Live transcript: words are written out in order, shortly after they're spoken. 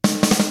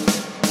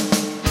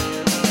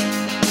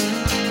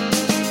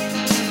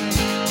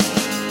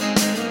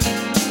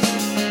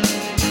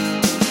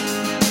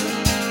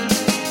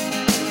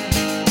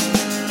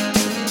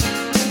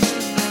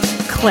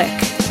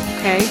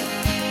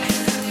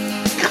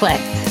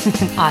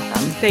clicked.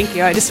 Awesome. Thank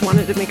you. I just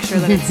wanted to make sure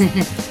that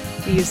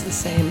we use the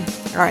same.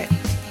 All right.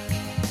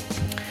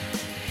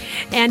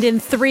 And in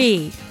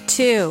 3,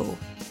 2,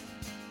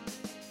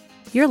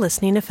 you're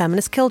listening to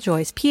Feminist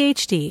Killjoys,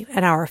 PhD,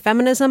 an hour of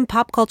feminism,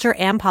 pop culture,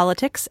 and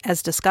politics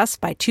as discussed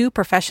by two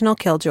professional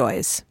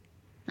killjoys.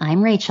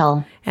 I'm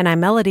Rachel. And I'm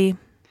Melody.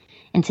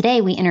 And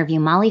today we interview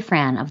Molly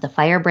Fran of the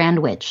Firebrand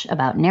Witch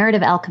about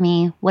narrative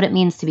alchemy, what it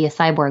means to be a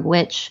cyborg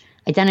witch,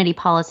 identity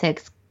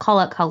politics,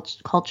 call-out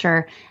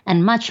culture,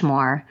 and much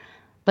more.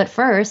 But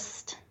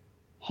first,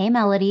 hey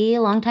Melody,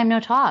 long time no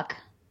talk.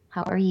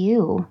 How are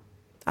you?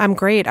 I'm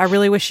great. I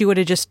really wish you would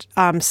have just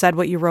said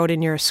what you wrote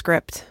in your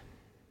script.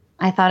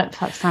 I thought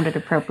it sounded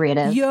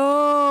appropriative.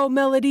 Yo,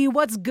 Melody,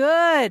 what's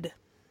good?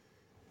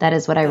 That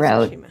is what I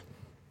wrote.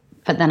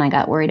 But then I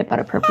got worried about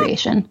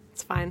appropriation.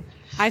 It's fine.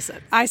 I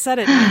said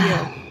it,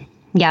 not you.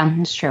 Yeah,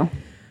 it's true.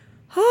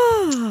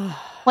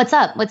 What's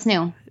up? What's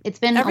new? It's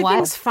been a while.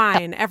 Everything's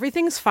fine.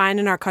 Everything's fine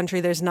in our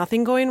country. There's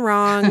nothing going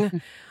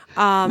wrong.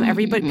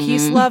 Everybody,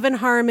 peace, love, and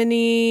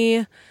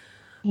harmony.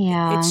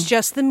 Yeah. It's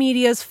just the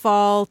media's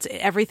fault.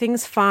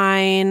 Everything's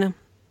fine.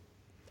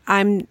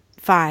 I'm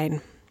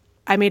fine.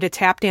 I made a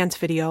tap dance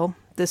video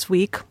this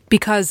week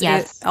because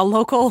a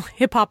local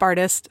hip hop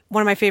artist,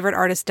 one of my favorite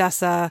artists,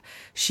 Dessa,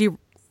 she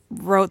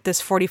wrote this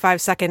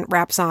 45-second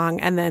rap song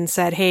and then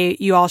said, hey,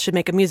 you all should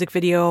make a music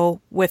video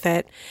with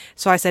it.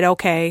 So I said,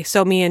 okay.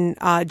 So me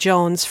and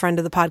Jones, friend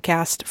of the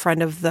podcast,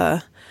 friend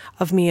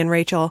of me and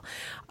Rachel,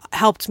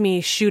 helped me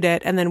shoot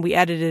it, and then we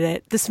edited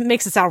it. This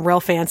makes it sound real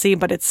fancy,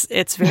 but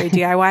it's very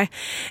DIY.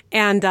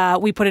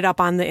 And we put it up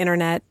on the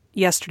internet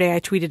yesterday. I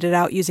tweeted it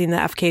out using the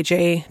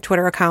FKJ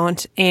Twitter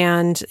account.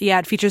 And yeah,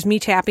 it features me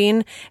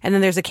tapping, and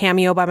then there's a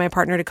cameo by my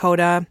partner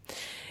Dakota.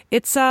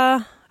 It's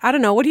I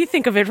don't know. What do you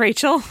think of it,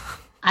 Rachel?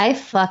 I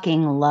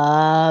fucking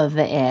love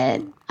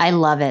it. I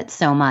love it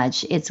so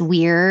much. It's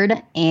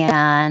weird,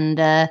 and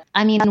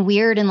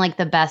weird in like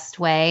the best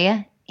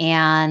way,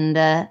 and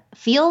I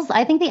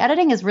think the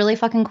editing is really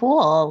fucking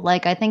cool.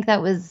 Like, I think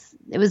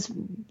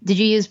did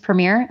you use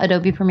Premiere,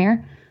 Adobe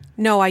Premiere?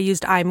 No, I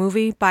used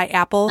iMovie by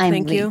Apple.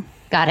 Thank you.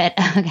 Got it.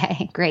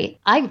 Okay, great.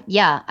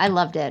 I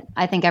loved it.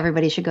 I think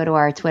everybody should go to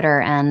our Twitter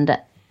and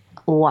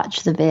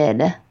watch the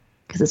vid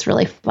because it's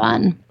really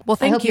fun. Well,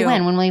 thank you. I hope you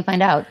win. When will you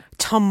find out?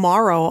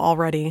 Tomorrow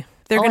already.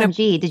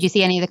 Did you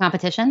see any of the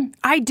competition?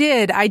 I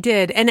did.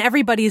 And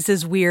everybody's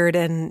is weird,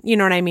 and you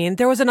know what I mean?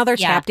 There was another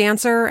tap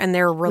dancer, and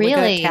they're really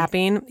good at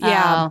tapping.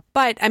 Yeah. Oh.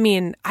 But I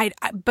mean,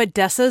 but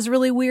Dessa's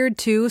really weird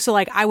too. So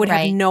like, I would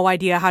have no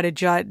idea how to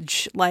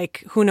judge,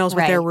 like, who knows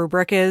what their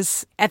rubric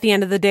is. At the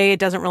end of the day, it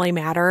doesn't really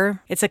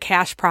matter. It's a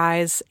cash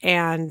prize,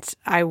 and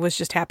I was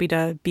just happy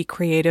to be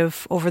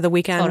creative over the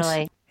weekend.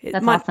 Totally.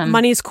 That's awesome.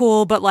 Money's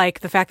cool, but like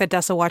the fact that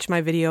Dessa watched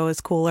my video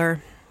is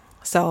cooler.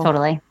 So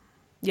totally.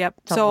 Yep.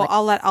 Totally. So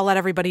I'll let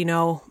everybody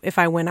know if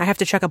I win. I have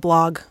to check a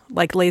blog.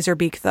 Like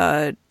Laserbeak,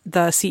 the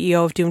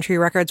CEO of Doomtree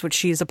Records, which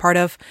she's a part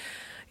of,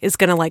 is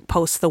gonna like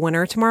post the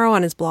winner tomorrow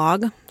on his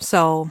blog.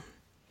 So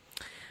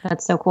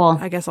that's so cool.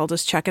 I guess I'll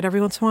just check it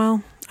every once in a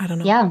while. I don't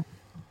know. Yeah.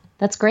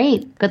 That's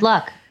great. Good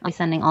luck. I'll be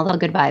sending all the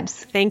good vibes.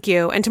 Thank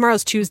you. And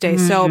tomorrow's Tuesday,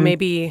 so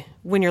maybe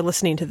when you're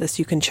listening to this,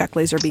 you can check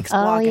Laserbeak's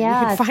blog and you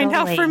can find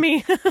out for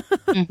me.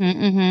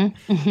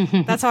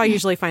 That's how I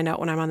usually find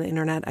out when I'm on the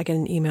internet. I get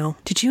an email.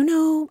 Did you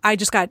know I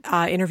just got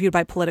interviewed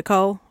by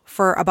Politico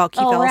about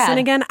Keith Ellison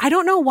again? I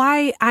don't know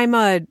why I'm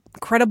a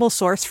credible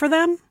source for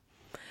them,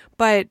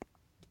 but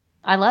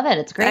I love it.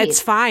 It's great. It's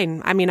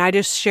fine. I mean, I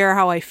just share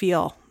how I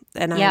feel,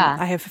 and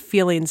I have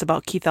feelings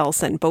about Keith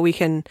Ellison, but we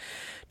can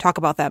talk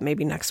about that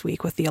maybe next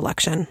week with the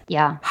election.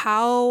 Yeah.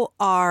 How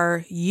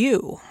are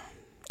you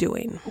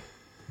doing?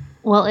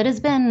 Well, it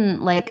has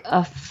been like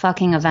a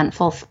fucking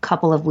eventful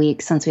couple of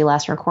weeks since we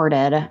last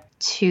recorded.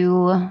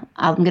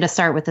 I'm going to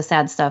start with the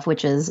sad stuff,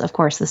 which is, of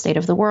course, the state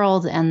of the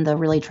world and the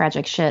really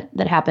tragic shit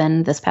that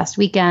happened this past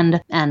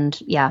weekend. And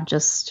yeah,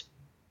 just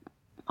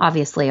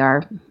obviously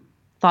our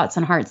thoughts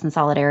and hearts and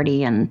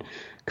solidarity and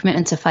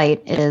commitment to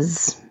fight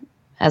is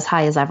as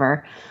high as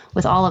ever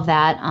with all of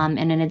that. And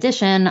in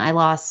addition, I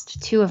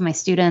lost 2 of my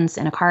students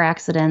in a car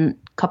accident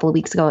a couple of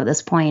weeks ago at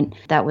this point.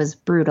 That was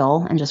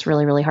brutal and just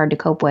really, really hard to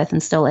cope with,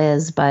 and still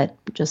is, but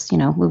just,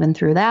 moving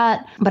through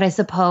that. But I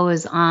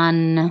suppose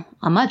on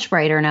a much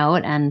brighter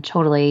note and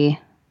totally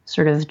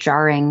sort of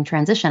jarring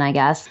transition, I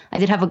guess, I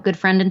did have a good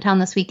friend in town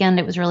this weekend.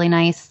 It was really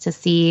nice to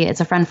see.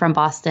 It's a friend from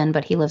Boston,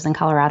 but he lives in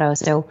Colorado.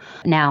 So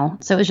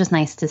it was just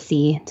nice to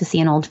see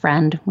an old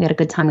friend. We had a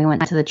good time. We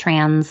went to the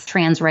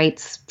trans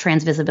rights,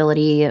 trans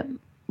visibility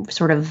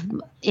sort of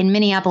in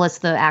Minneapolis.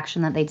 The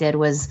action that they did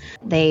was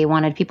they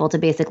wanted people to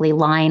basically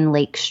line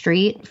Lake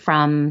Street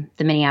from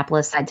the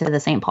Minneapolis side to the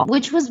St. Paul,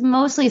 which was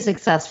mostly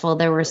successful.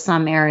 There were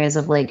some areas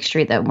of Lake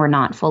Street that were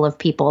not full of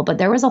people, but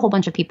there was a whole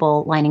bunch of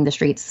people lining the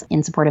streets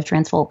in support of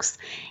trans folks.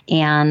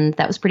 And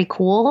that was pretty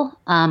cool.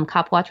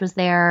 Cop Watch was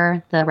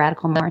there. The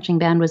Radical Marching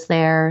Band was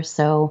there.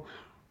 So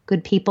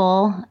good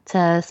people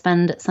to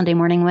spend Sunday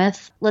morning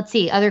with. Let's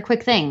see, other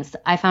quick things.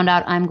 I found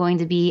out I'm going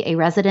to be a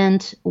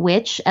resident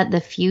witch at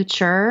the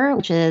Future,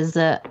 which is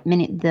the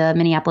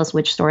Minneapolis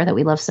witch store that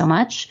we love so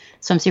much.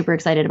 So I'm super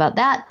excited about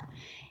that.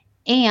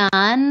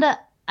 And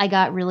I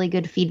got really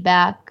good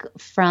feedback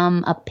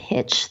from a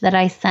pitch that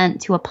I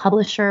sent to a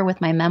publisher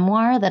with my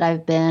memoir that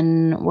I've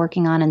been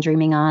working on and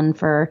dreaming on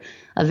for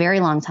a very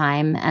long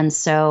time. And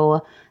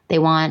so they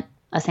want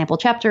a sample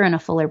chapter and a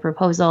fuller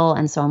proposal.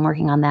 And so I'm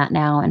working on that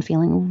now and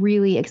feeling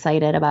really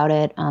excited about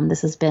it.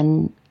 This has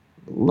been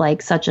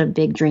like such a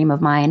big dream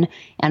of mine,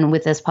 and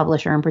with this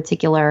publisher in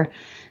particular.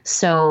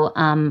 So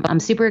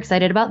I'm super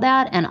excited about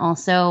that. And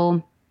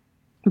also,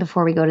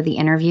 before we go to the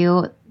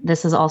interview,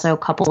 this is also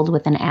coupled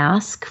with an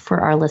ask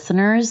for our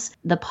listeners.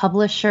 The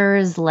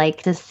publishers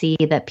like to see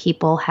that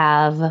people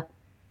have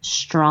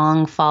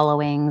strong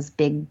followings,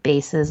 big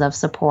bases of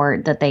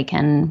support that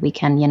we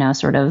can,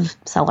 sort of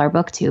sell our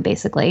book to,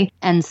 basically.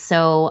 And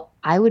so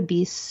I would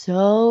be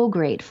so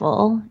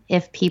grateful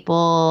if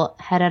people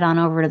headed on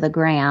over to the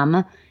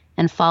gram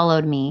and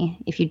followed me,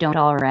 if you don't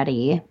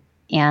already.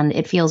 And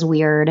it feels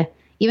weird,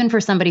 even for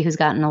somebody who's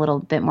gotten a little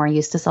bit more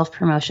used to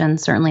self-promotion,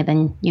 certainly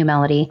than you,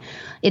 Melody.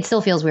 It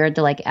still feels weird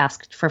to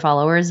ask for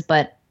followers,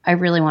 but I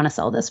really want to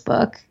sell this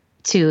book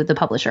to the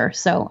publisher.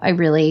 So I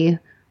really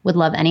would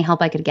love any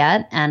help I could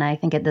get. And I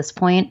think at this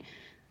point,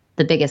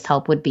 the biggest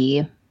help would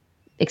be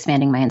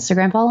expanding my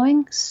Instagram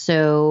following.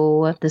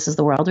 So this is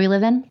the world we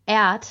live in.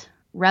 At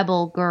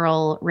Rebel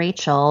Girl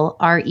Rachel,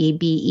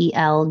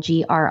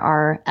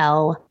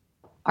 RebelGirlRachel.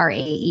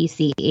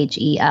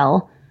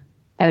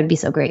 I would be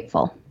so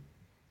grateful.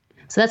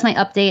 So that's my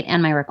update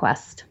and my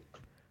request.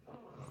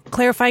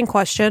 Clarifying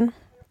question.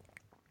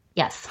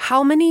 Yes.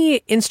 How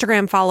many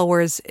Instagram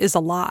followers is a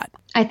lot?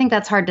 I think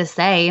that's hard to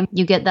say.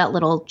 You get that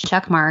little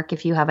check mark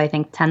if you have, I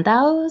think,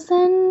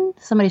 10,000.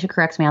 Somebody should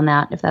correct me on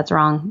that if that's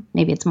wrong.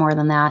 Maybe it's more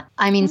than that.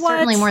 I mean,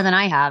 certainly more than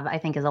I have, I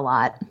think is a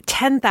lot.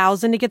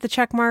 10,000 to get the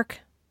check mark?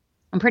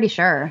 I'm pretty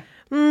sure.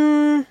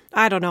 I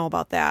don't know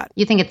about that.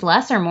 You think it's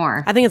less or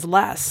more? I think it's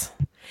less.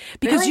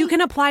 Because Really? You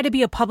can apply to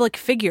be a public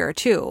figure,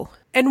 too.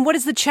 And what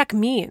does the check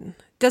mean?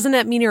 Doesn't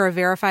that mean you're a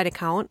verified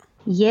account?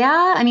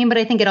 Yeah. I mean, but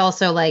I think it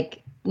also,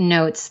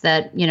 notes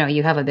that,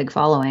 you have a big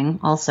following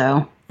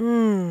also.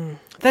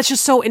 That's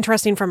just so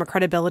interesting from a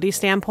credibility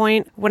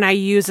standpoint. When I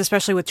use,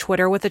 especially with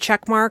Twitter with the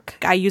check mark,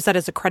 I use that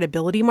as a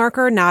credibility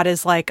marker, not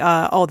as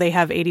they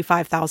have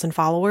 85,000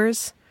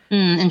 followers.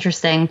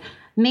 Interesting.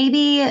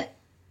 Maybe,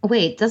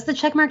 wait, does the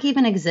check mark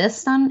even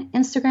exist on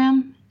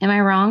Instagram? Am I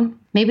wrong?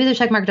 Maybe the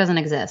check mark doesn't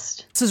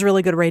exist. This is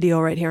really good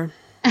radio right here.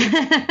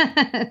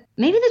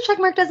 Maybe the check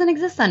mark doesn't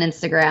exist on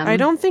Instagram. I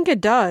don't think it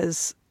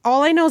does.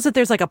 All I know is that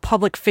there's a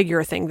public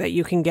figure thing that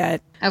you can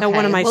get that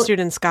one of my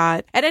students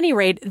got. At any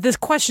rate, this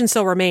question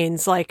still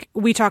remains.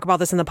 We talk about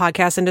this in the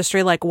podcast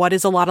industry, what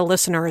is a lot of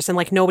listeners?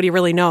 And nobody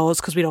really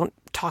knows because we don't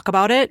talk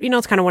about it.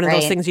 It's kind of one of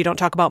those things you don't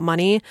talk about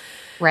money.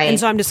 Right. And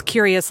so I'm just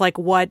curious,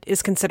 what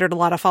is considered a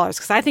lot of followers?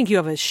 Because I think you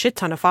have a shit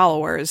ton of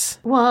followers.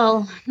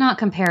 Well, not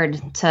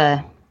compared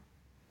to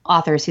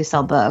authors who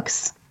sell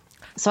books.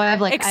 So I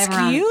have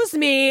Excuse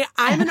me,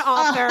 I'm an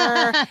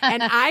author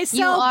and I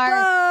sell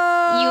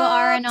books. You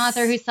are an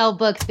author who sells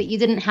books, but you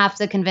didn't have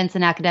to convince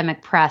an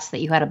academic press that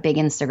you had a big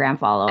Instagram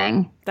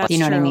following. That's you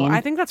know true. What I mean? I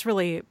think that's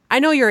really, I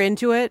know you're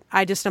into it.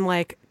 I just am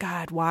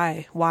God,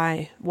 why?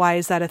 Why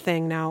is that a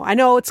thing now? I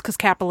know it's because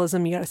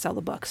capitalism, you got to sell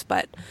the books,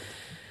 but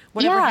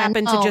whatever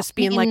happened to just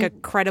being a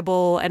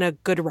credible and a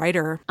good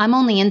writer? I'm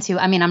only into,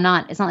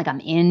 it's not like I'm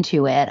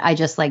into it. I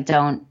just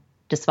don't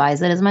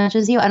despise it as much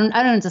as you.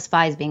 I don't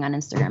despise being on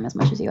Instagram as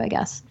much as you, I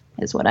guess,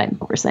 is what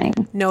we're saying.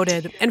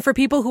 Noted. And for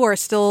people who are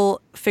still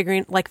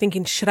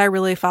thinking, should I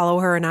really follow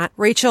her or not?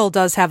 Rachel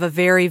does have a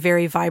very,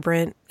 very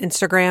vibrant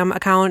Instagram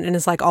account and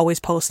is always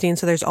posting.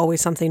 So there's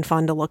always something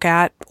fun to look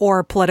at,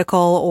 or political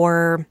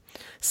or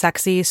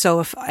sexy. So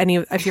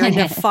if you're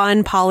into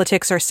fun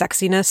politics or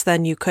sexiness,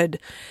 then you could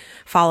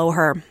follow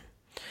her.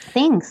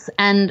 Thanks.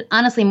 And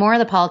honestly, more of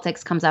the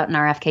politics comes out in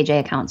our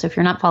FKJ account. So if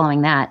you're not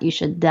following that, you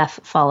should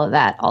follow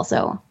that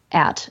also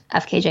at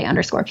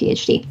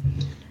FKJ_PhD.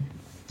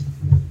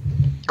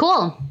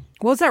 Cool.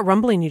 What was that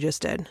rumbling you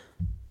just did?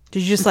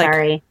 Did you just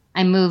Sorry.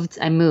 I moved.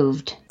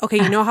 Okay,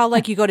 you know how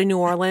you go to New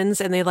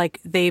Orleans and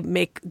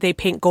they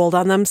paint gold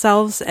on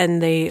themselves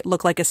and they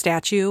look like a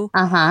statue?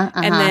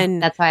 And then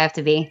that's how I have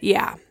to be.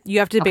 Yeah. You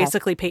have to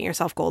basically paint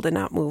yourself gold and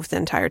not move the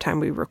entire time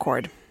we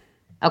record.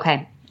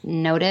 Okay.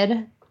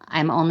 Noted.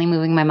 I'm only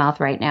moving my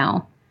mouth right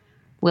now.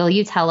 Will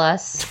you tell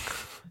us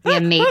the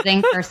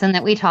amazing person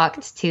that we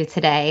talked to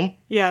today?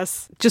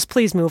 Yes. Just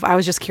please move. I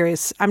was just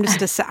curious. I'm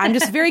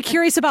just very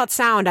curious about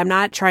sound. I'm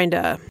not trying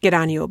to get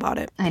on you about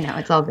it. I know.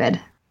 It's all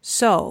good.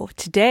 So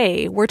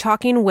today we're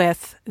talking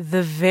with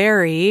the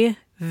very,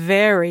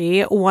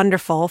 very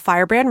wonderful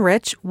Firebrand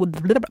Rich.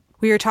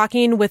 We are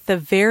talking with the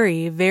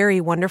very,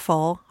 very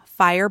wonderful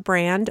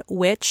Firebrand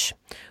Witch,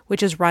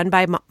 which is run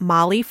by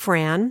Molly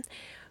Fran,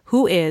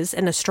 who is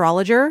an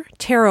astrologer,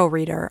 tarot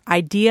reader,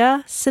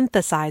 idea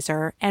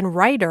synthesizer, and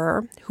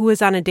writer who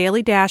is on a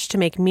daily dash to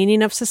make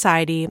meaning of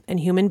society and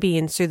human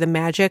beings through the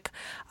magic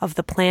of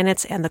the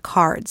planets and the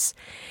cards.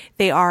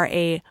 They are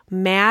a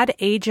mad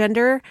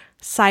agender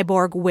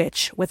cyborg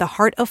witch with a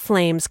heart of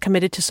flames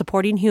committed to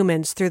supporting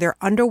humans through their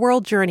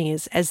underworld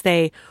journeys as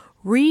they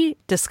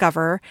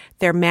rediscover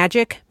their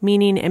magic,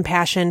 meaning, and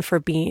passion for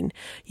being.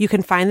 You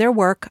can find their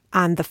work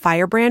on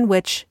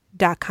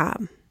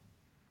thefirebrandwitch.com.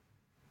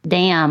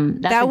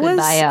 Damn, that's a good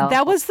bio.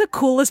 That was the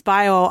coolest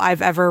bio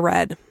I've ever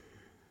read.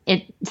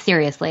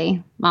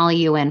 Seriously, Molly,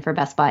 you win for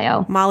best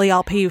bio. Molly,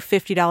 I'll pay you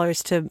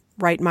 $50 to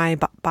write my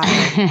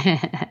bio.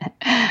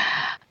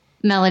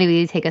 Melody, will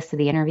you take us to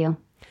the interview?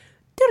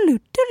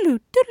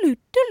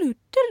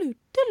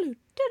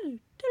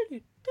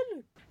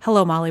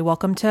 Hello, Molly.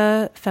 Welcome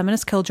to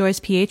Feminist Killjoys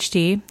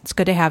PhD. It's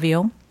good to have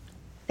you.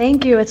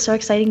 Thank you. It's so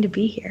exciting to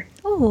be here.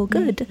 Oh,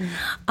 good.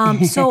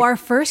 So our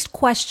first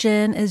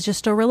question is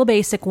just a real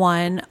basic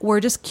one.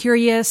 We're just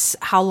curious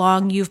how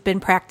long you've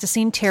been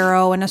practicing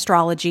tarot and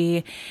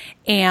astrology,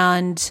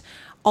 and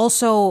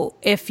also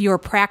if your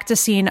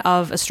practicing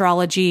of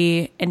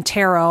astrology and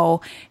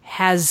tarot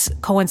has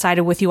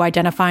coincided with you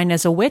identifying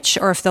as a witch,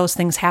 or if those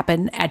things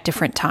happen at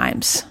different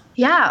times.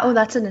 Yeah. Oh,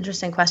 that's an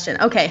interesting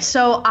question. Okay.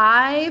 So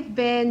I've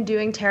been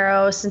doing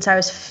tarot since I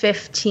was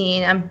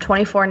 15. I'm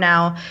 24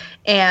 now.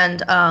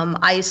 And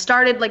I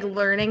started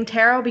learning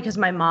tarot because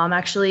my mom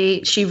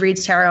she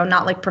reads tarot,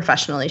 not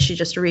professionally. She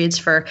just reads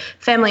for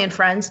family and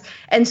friends.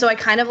 And so I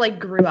kind of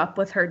grew up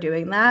with her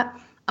doing that.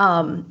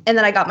 And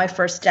then I got my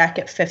first deck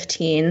at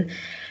 15.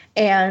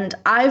 And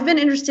I've been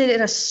interested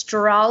in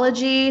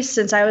astrology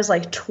since I was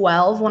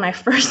 12 when I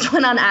first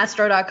went on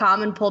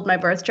astro.com and pulled my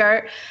birth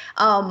chart.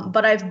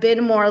 But I've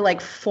been more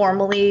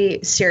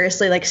formally,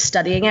 seriously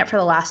studying it for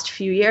the last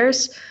few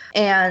years.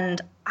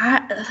 And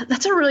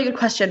that's a really good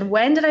question.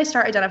 When did I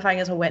start identifying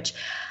as a witch?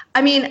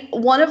 I mean,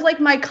 one of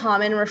my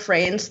common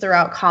refrains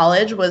throughout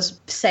college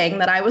was saying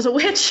that I was a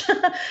witch.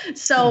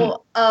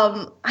 So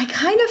I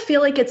kind of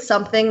feel like it's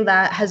something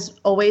that has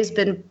always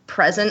been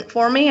present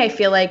for me. I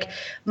feel like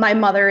my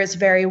mother is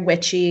very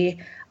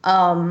witchy.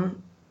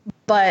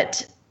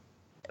 But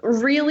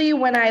really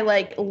when I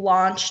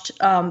launched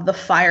the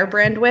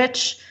Firebrand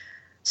Witch,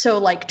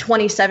 so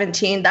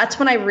 2017, that's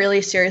when I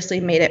really seriously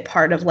made it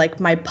part of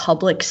my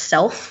public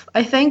self,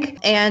 I think.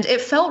 And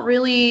it felt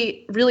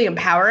really, really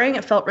empowering.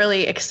 It felt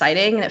really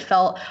exciting. And it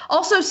felt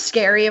also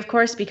scary, of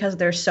course, because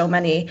there's so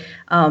many,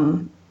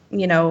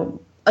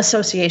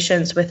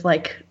 associations with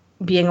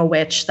being a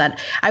witch that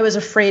I was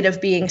afraid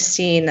of being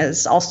seen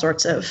as all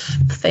sorts of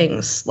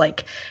things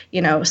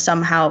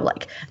somehow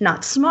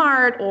not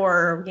smart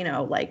or,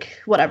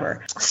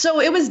 whatever.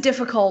 So it was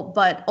difficult,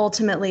 but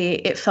ultimately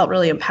it felt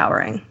really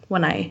empowering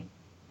when I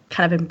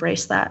kind of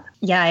embraced that.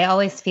 Yeah, I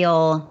always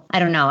feel, I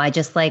don't know, I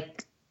just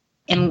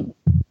am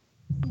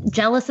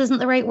jealous isn't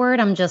the right word.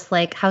 I'm just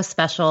how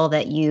special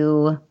that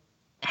you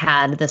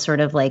had the sort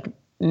of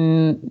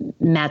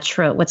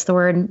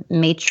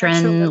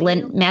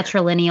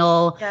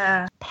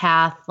matrilineal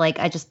path.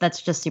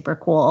 That's just super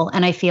cool.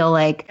 And I feel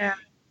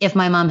if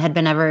my mom had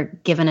been ever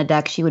given a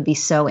deck, she would be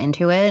so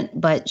into it,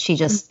 but she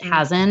just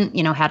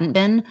hadn't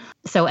been.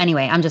 So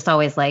anyway, I'm just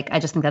always I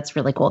just think that's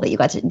really cool that you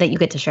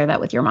get to share that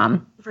with your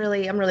mom.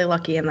 Really, I'm really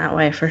lucky in that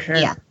way for sure.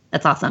 Yeah.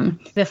 That's awesome.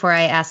 Before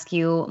I ask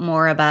you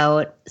more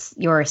about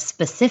your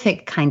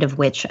specific kind of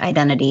witch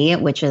identity,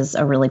 which is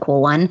a really cool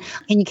one,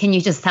 can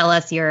you just tell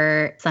us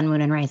your sun,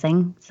 moon, and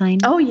rising sign?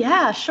 Oh,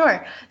 yeah,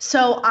 sure.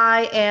 So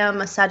I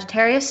am a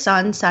Sagittarius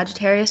sun,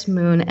 Sagittarius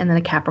moon, and then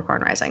a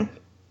Capricorn rising.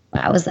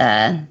 Wow,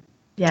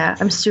 yeah,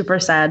 I'm super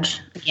Sag.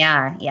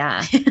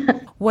 Yeah.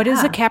 What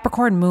is a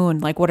Capricorn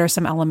moon? What are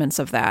some elements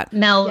of that?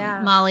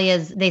 Molly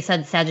they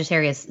said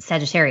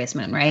Sagittarius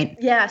moon, right?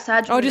 Yeah,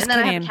 Sag moon. Just and then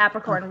I have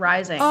Capricorn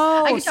rising.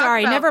 Oh,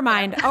 sorry, never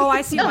mind. Oh,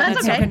 I see why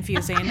that's so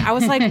confusing. I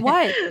was like,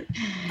 what?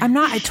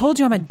 I told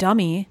you I'm a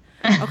dummy.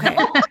 Okay.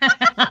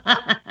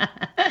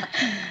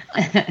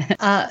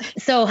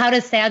 So how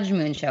does Sag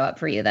moon show up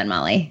for you then,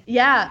 Molly?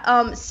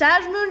 Yeah.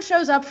 Sag moon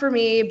shows up for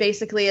me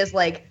basically as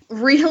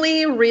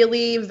really,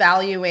 really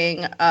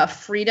valuing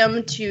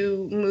freedom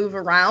to move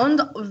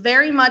around.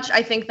 Very much,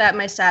 I think that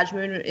my Sag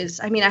moon is,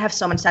 I have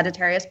so much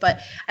Sagittarius, but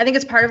I think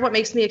it's part of what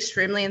makes me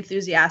extremely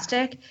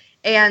enthusiastic.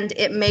 And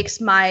it makes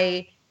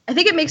my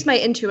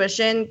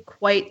intuition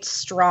quite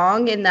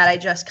strong in that I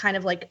just kind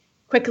of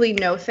quickly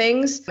know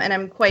things, and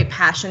I'm quite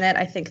passionate.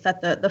 I think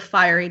that the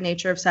fiery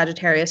nature of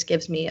Sagittarius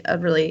gives me a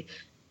really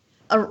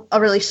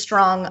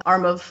strong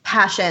arm of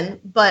passion.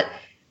 But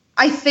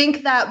I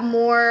think that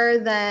more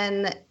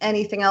than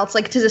anything else,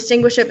 to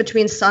distinguish it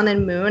between sun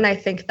and moon, I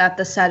think that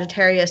the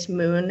Sagittarius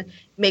moon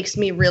makes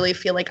me really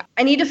feel like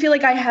I need to feel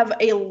like I have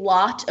a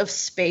lot of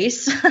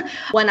space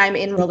when I'm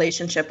in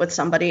relationship with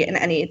somebody in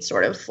any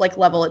sort of like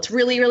level. It's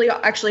really, really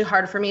actually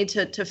hard for me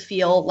to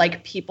feel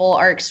like people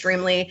are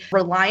extremely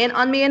reliant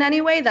on me in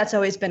any way. That's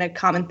always been a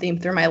common theme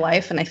through my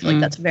life. And I feel like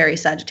that's very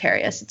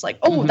Sagittarius. It's like,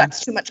 oh,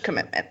 that's too much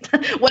commitment.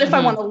 What if I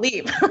want to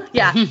leave?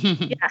 Yeah.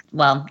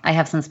 Well, I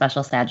have some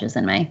special Sages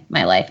in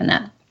my life, and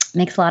that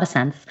makes a lot of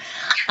sense.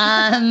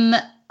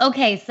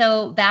 Okay,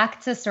 so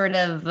back to sort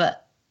of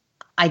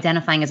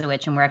identifying as a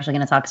witch, and we're actually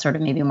going to talk sort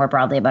of maybe more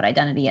broadly about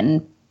identity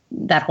and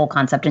that whole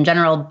concept in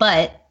general,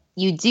 but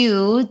you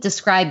do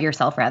describe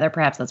yourself, rather,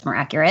 perhaps that's more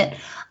accurate,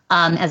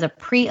 as a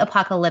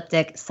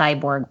pre-apocalyptic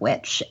cyborg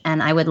witch.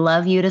 And I would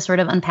love you to sort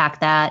of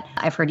unpack that.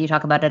 I've heard you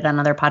talk about it on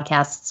other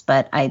podcasts,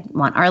 but I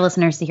want our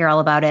listeners to hear all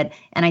about it.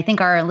 And I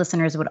think our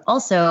listeners would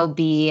also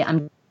be,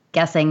 I'm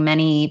guessing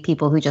many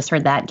people who just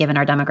heard that, given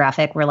our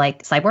demographic, were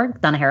like,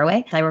 Cyborg, Donna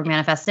Haraway, Cyborg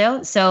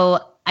Manifesto. So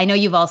I know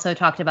you've also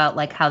talked about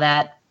like how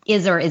that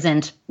is or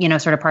isn't,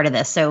 sort of part of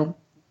this. So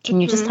can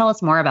you just tell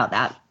us more about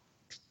that?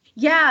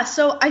 Yeah,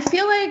 so I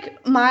feel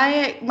like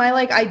my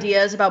like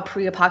ideas about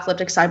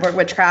pre-apocalyptic cyborg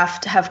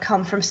witchcraft have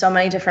come from so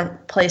many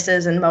different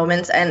places and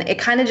moments, and it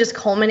kind of just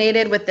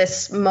culminated with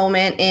this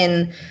moment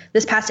in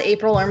this past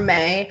April or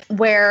May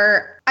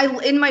where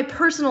in my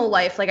personal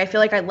life, like I feel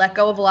like I let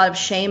go of a lot of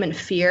shame and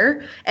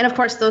fear, and of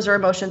course those are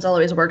emotions I'll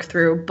always work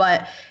through,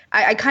 but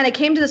I kind of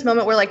came to this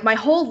moment where like my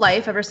whole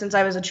life, ever since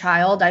I was a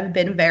child, I've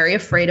been very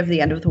afraid of the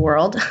end of the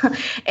world.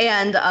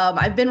 And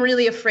I've been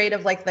really afraid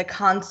of like the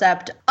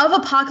concept of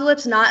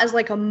apocalypse, not as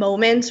like a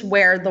moment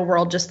where the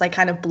world just like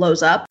kind of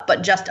blows up,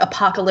 but just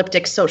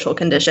apocalyptic social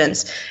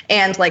conditions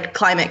and like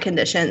climate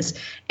conditions.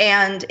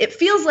 And it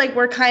feels like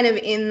we're kind of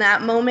in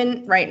that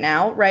moment right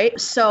now, right?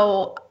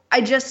 So I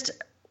just,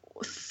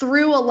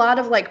 through a lot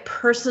of like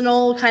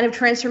personal kind of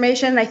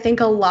transformation, I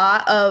think a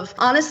lot of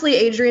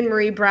honestly Adrienne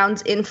Maree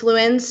Brown's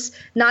influence,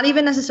 not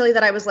even necessarily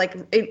that I was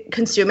like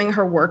consuming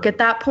her work at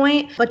that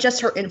point, but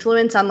just her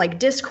influence on like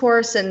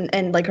discourse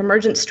and like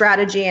emergent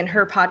strategy and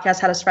her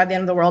podcast, How to Survive the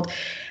End of the World.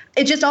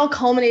 It just all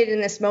culminated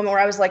in this moment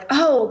where I was like,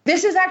 oh,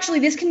 this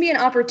can be an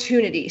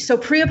opportunity. So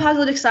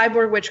pre-apocalyptic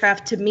cyborg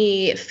witchcraft to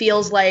me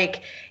feels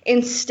like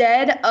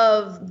instead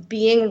of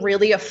being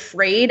really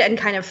afraid and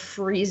kind of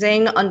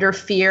freezing under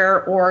fear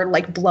or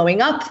like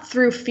blowing up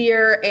through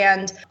fear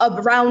and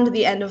around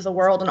the end of the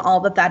world and all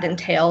that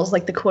entails,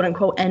 like the quote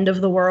unquote end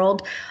of the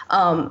world,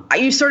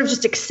 you sort of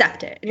just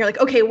accept it. And you're like,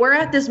 okay, we're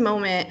at this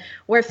moment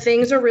where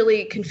things are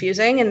really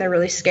confusing and they're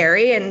really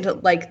scary.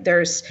 And like,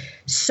 there's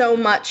so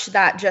much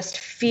that just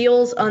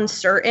feels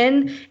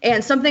uncertain.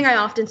 And something I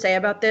often say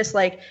about this,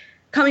 like,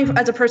 coming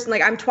as a person,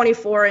 like I'm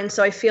 24. And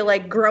so I feel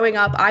like growing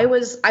up, I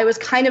was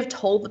kind of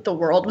told that the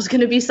world was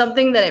going to be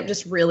something that it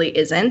just really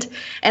isn't.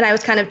 And I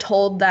was kind of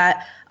told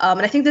that,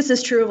 and I think this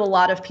is true of a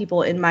lot of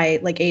people in my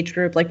like age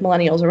group, like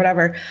millennials or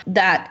whatever,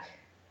 that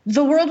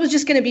the world was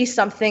just going to be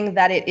something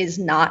that it is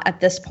not at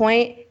this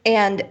point.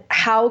 And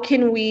how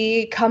can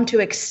we come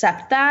to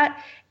accept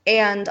that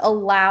and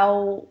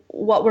allow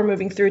what we're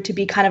moving through to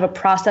be kind of a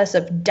process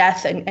of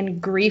death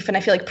and grief? And I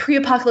feel like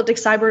pre-apocalyptic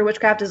cyber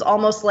witchcraft is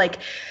almost like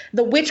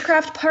the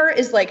witchcraft part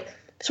is like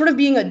sort of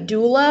being a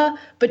doula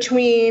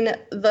between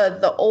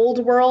the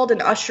old world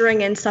and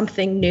ushering in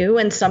something new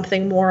and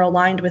something more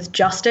aligned with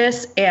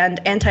justice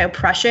and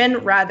anti-oppression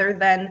rather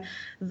than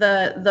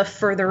the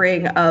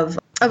furthering of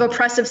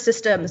oppressive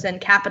systems and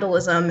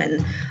capitalism.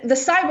 And the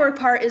cyborg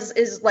part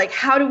is like,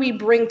 how do we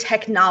bring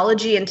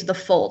technology into the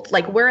fold?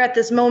 Like we're at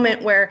this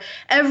moment where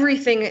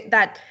everything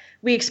that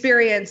we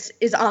experience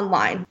is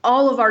online.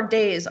 All of our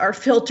days are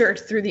filtered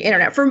through the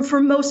internet.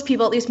 For most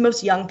people, at least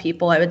most young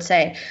people, I would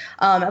say,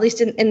 at least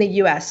in the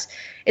US,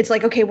 it's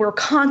like, okay, we're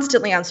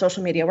constantly on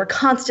social media. We're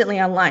constantly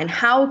online.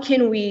 How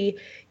can we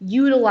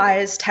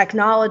utilize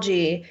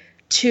technology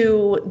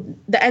to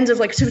the ends of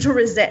like to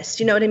resist,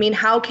 you know what I mean?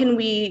 How can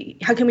we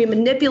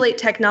manipulate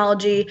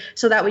technology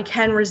so that we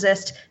can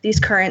resist these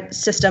current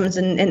systems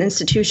and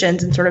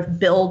institutions and sort of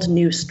build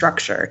new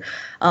structure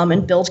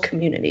and build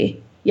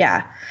community?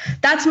 Yeah,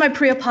 that's my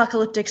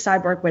pre-apocalyptic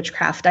cyborg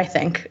witchcraft, I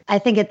think. I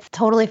think it's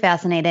totally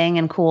fascinating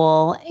and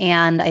cool.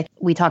 And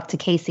we talked to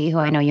Casey, who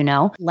I know you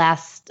know,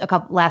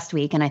 last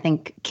week. And I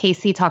think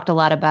Casey talked a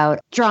lot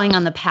about drawing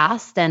on the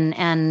past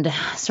and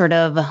sort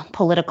of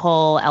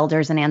political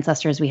elders and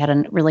ancestors. We had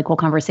a really cool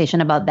conversation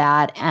about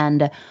that.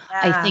 And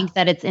I think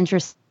that it's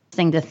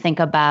interesting to think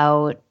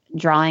about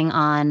drawing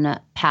on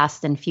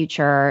past and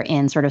future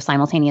in sort of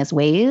simultaneous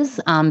ways,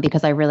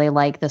 because I really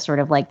like the sort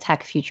of like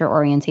tech future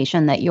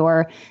orientation that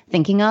you're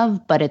thinking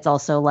of, but it's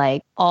also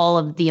like all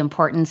of the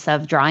importance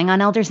of drawing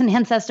on elders and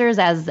ancestors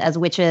as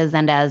witches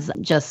and as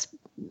just,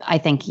 I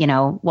think,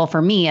 well,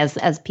 for me as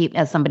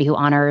somebody who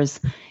honors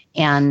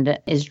and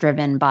is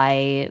driven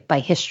by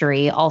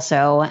history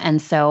also.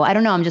 And so I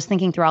don't know, I'm just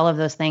thinking through all of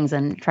those things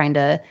and trying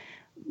to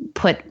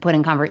put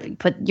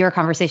your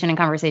conversation in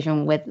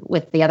conversation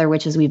with the other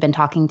witches we've been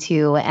talking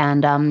to,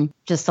 and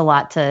just a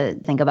lot to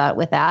think about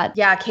with that.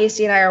 Yeah,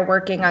 Casey and I are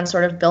working on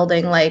sort of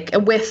building like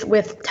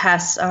with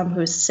Tess,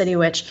 who's City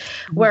Witch,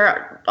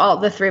 where all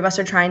the three of us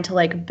are trying to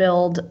like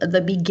build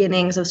the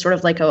beginnings of sort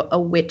of like a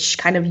witch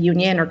kind of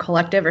union or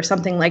collective or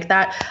something like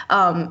that.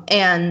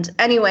 And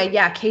anyway,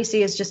 yeah,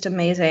 Casey is just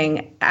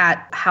amazing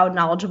at how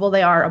knowledgeable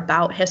they are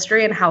about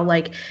history and how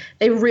like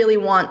they really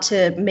want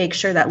to make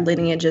sure that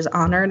lineage is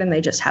honored, and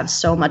they just have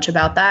so much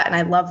about that. And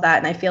I love that.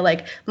 And I feel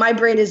like my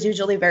brain is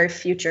usually very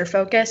future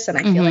focused, and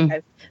I feel like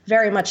I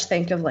very much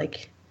think of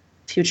like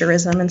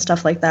futurism and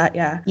stuff like that.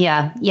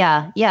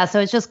 Yeah. So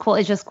it's just cool.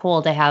 It's just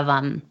cool to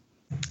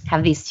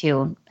have these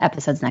two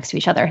episodes next to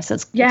each other. So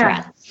it's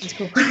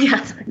cool.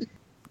 Yeah.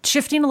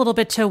 Shifting a little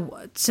bit to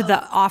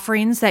the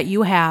offerings that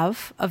you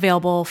have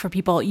available for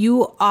people,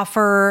 you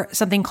offer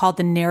something called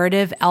the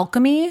Narrative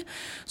Alchemy.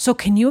 So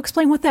can you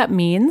explain what that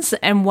means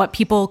and what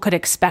people could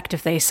expect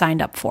if they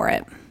signed up for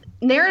it?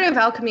 Narrative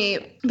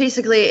Alchemy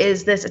basically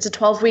is this. It's a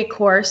 12-week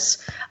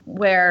course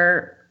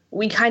where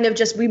we kind of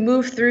we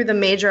move through the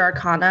major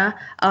arcana.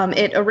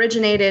 It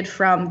originated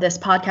from this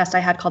podcast I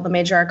had called The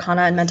Major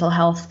Arcana in Mental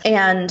Health.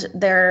 And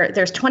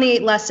there's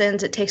 28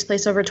 lessons. It takes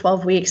place over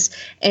 12 weeks.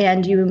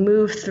 And you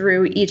move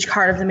through each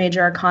card of the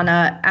major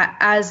arcana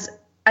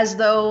as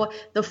though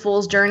the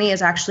Fool's journey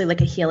is actually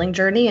like a healing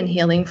journey, and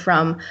healing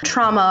from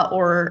trauma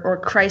or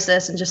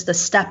crisis, and just the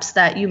steps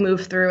that you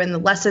move through and the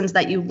lessons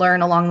that you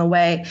learn along the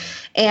way.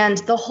 And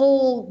the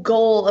whole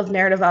goal of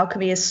Narrative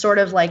Alchemy is sort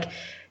of like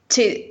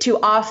to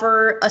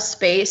offer a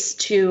space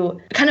to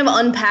kind of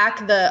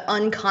unpack the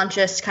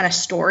unconscious kind of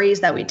stories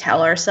that we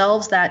tell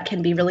ourselves that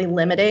can be really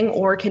limiting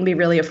or can be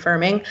really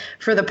affirming,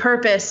 for the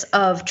purpose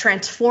of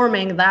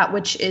transforming that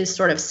which is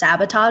sort of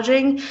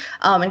sabotaging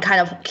and kind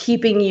of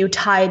keeping you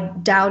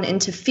tied down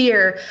into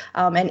fear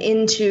and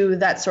into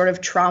that sort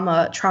of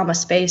trauma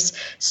space,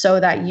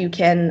 so that you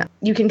can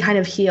kind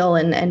of heal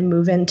and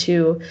move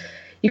into.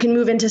 You can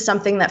move into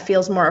something that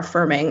feels more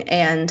affirming,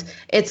 and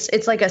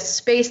it's like a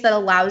space that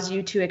allows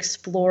you to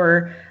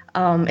explore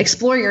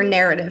your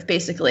narrative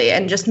basically,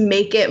 and just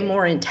make it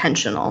more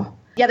intentional.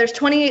 Yeah, there's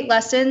 28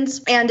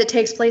 lessons, and it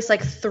takes place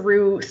like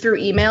through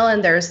email,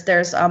 and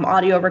there's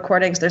audio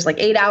recordings. There's like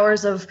 8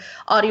 hours of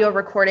audio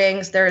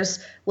recordings.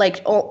 There's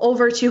like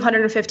over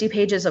 250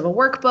 pages of a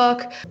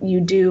workbook.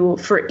 You do,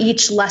 for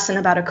each lesson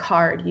about a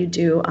card, you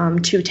do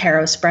 2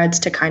 tarot spreads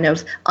to kind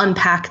of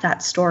unpack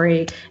that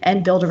story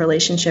and build a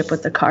relationship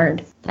with the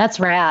card. That's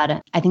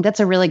rad. I think that's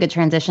a really good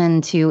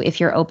transition to, if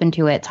you're open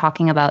to it,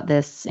 talking about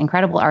this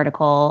incredible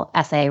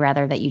essay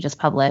that you just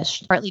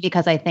published, partly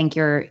because I think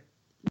your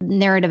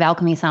Narrative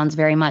Alchemy sounds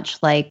very much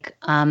like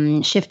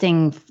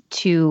shifting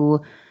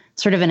to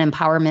sort of an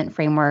empowerment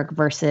framework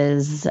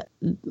versus,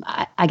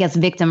 I guess,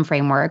 victim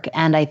framework.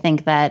 And I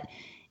think that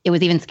it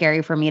was even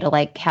scary for me to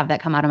like have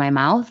that come out of my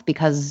mouth,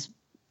 because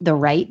the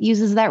right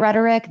uses that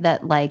rhetoric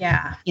that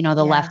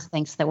the left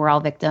thinks that we're all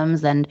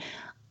victims. And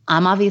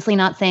I'm obviously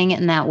not saying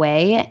it in that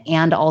way.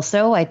 And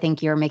also, I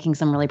think you're making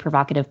some really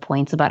provocative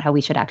points about how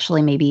we should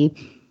actually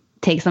maybe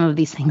take some of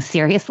these things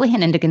seriously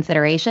and into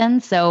consideration.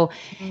 So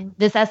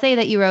this essay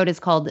that you wrote is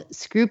called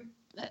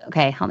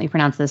help me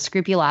pronounce this.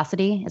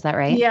 Scrupulosity. Is that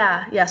right?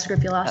 Yeah.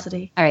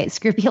 Scrupulosity. All right.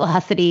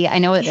 Scrupulosity. I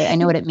know what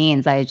it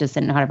means. I just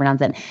didn't know how to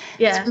pronounce it.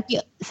 Yeah.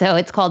 So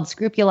it's called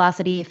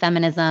Scrupulosity,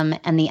 Feminism,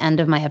 and the End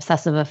of My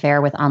Obsessive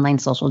Affair with Online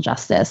Social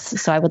Justice.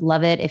 So I would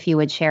love it if you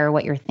would share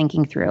what you're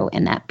thinking through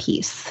in that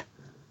piece.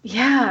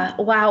 Yeah.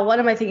 Wow. What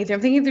am I thinking through?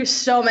 I'm thinking through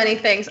so many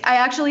things.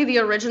 The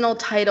original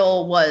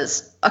title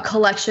was a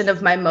collection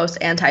of my most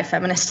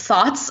anti-feminist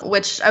thoughts,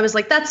 which I was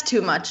like, that's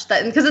too much.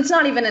 Because it's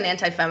not even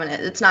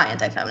it's not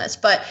anti-feminist,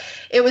 but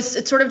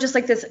it's sort of just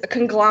like this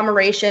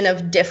conglomeration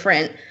of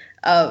different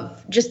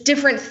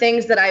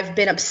things that I've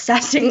been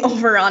obsessing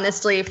over,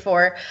 honestly,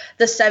 for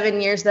the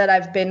 7 years that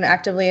I've been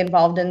actively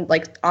involved in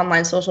like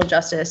online social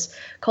justice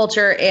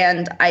culture.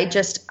 And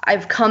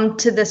I've come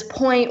to this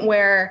point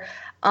where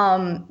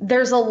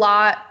there's a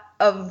lot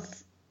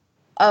of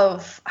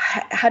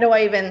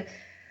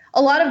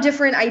a lot of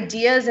different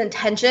ideas and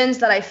tensions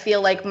that I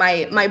feel like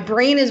my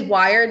brain is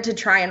wired to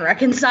try and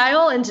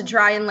reconcile and to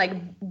try and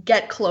like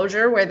get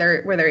closure where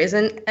there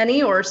isn't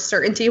any, or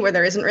certainty where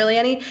there isn't really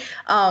any.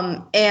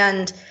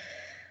 And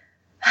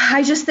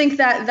I just think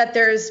that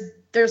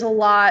there's a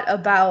lot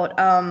about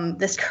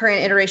this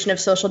current iteration of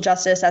social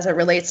justice as it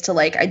relates to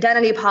like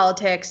identity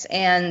politics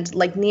and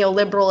like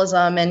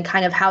neoliberalism, and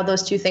kind of how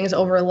those two things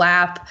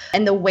overlap,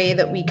 and the way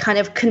that we kind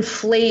of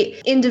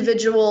conflate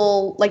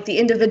the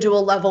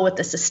individual level with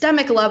the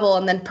systemic level,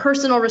 and then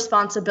personal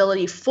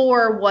responsibility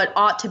for what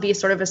ought to be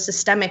sort of a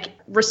systemic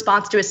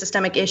response to a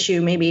systemic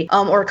issue, maybe,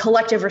 or a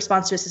collective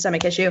response to a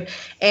systemic issue,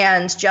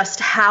 and just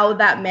how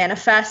that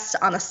manifests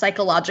on a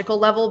psychological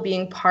level,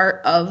 being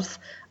part of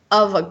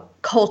a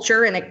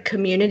culture and a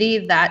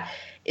community that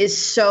is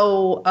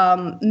so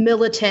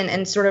militant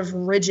and sort of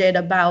rigid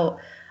about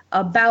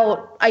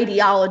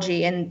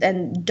ideology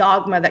and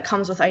dogma that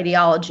comes with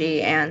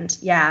ideology. And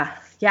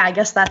yeah, I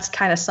guess that's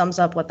kind of sums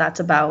up what that's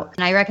about.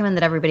 And I recommend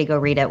that everybody go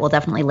read it. We'll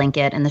definitely link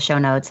it in the show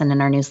notes and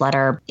in our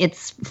newsletter.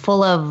 It's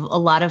full of a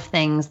lot of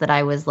things that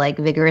I was like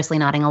vigorously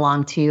nodding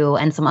along to,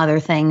 and some other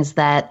things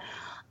that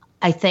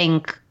I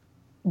think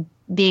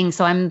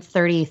so I'm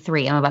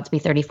 33, I'm about to be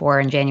 34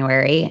 in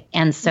January.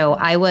 And so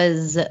I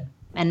was,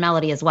 and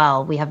Melody as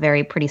well, we have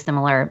pretty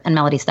similar, and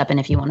Melody, step in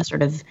if you want to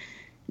sort of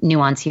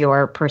nuance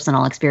your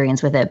personal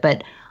experience with it.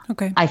 But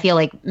okay. I feel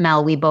like,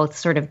 Mel, we both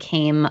sort of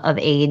came of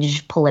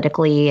age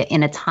politically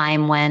in a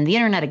time when the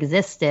internet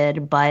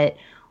existed, but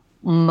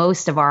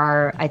most of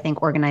our, I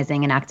think,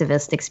 organizing and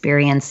activist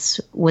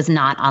experience was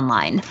not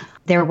online.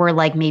 There were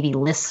like maybe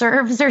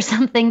listservs or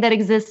something that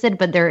existed,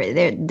 but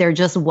there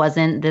just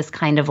wasn't this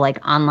kind of like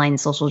online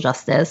social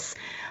justice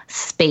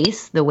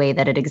space the way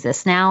that it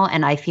exists now.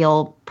 And I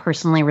feel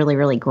personally really,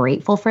 really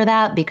grateful for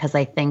that, because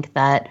I think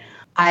that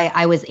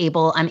I'm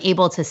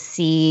able to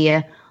see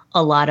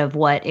a lot of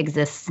what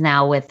exists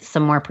now with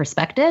some more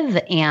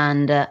perspective.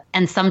 And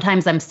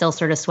sometimes I'm still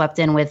sort of swept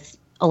in with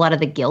a lot of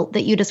the guilt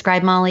that you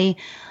describe, Molly,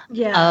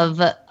 of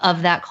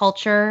that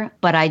culture.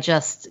 But I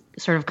just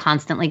sort of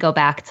constantly go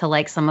back to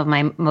like some of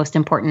my most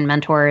important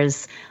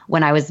mentors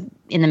when I was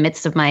in the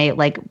midst of my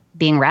like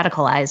being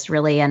radicalized,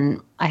 really.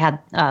 And I had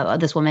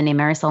this woman named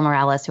Marisol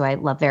Morales, who I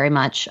love very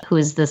much, who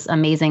is this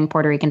amazing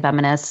Puerto Rican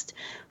feminist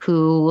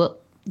who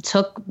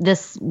took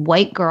this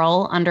white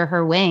girl under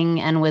her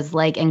wing and was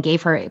like, and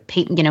gave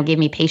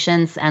me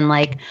patience. And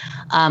like,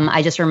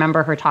 I just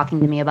remember her talking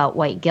to me about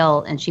white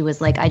guilt. And she was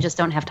like, I just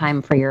don't have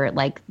time for your,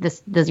 like,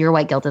 your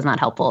white guilt is not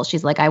helpful.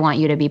 She's like, I want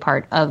you to be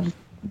part of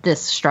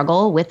this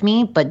struggle with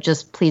me, but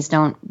just please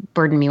don't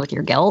burden me with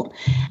your guilt.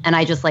 And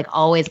I just like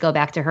always go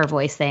back to her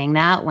voice saying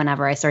that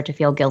whenever I start to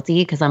feel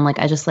guilty, because I'm like,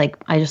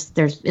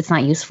 it's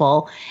not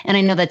useful. And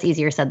I know that's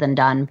easier said than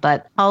done,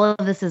 but all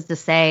of this is to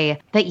say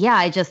that, yeah,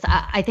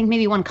 I think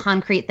maybe one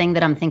concrete thing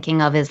that I'm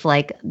thinking of is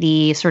like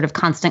the sort of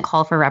constant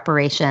call for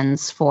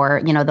reparations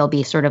for, there'll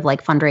be sort of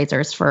like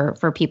fundraisers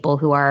for people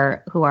who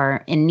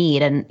are in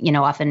need, and,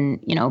 often,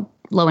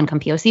 low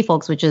income POC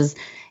folks, which is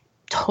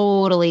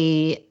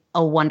totally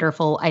a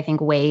wonderful, I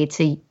think, way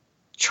to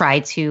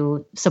try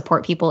to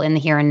support people in the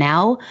here and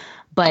now.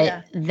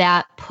 But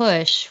that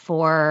push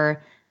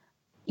for,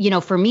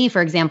 for me,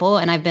 for example,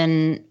 and I've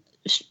been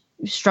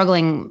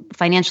struggling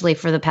financially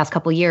for the past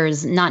couple of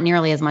years, not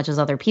nearly as much as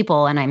other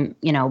people. And I'm,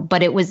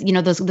 but it was,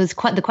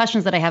 the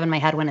questions that I have in my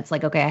head when it's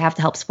like, okay, I have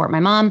to help support my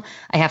mom.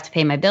 I have to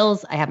pay my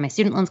bills. I have my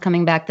student loans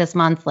coming back this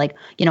month. Like,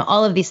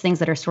 all of these things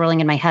that are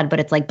swirling in my head, but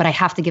it's like, but I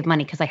have to give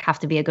money because I have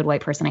to be a good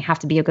white person. I have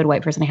to be a good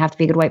white person. I have to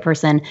be a good white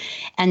person.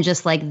 And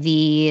just like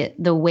the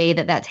way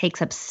that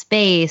takes up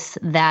space,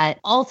 that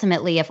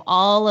ultimately, if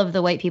all of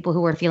the white people who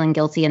were feeling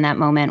guilty in that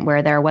moment,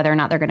 whether or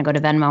not they're going to go to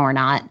Venmo or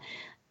not,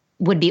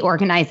 would be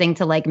organizing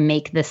to like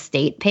make the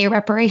state pay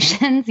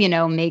reparations,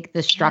 make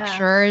the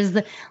structures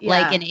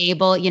like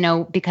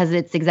enable, because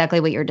it's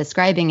exactly what you're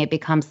describing. It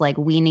becomes like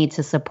we need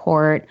to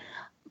support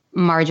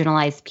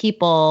marginalized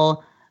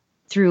people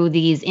through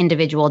these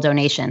individual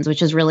donations,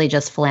 which is really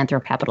just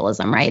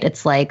philanthrocapitalism, right?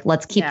 It's like,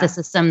 let's keep the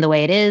system the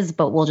way it is,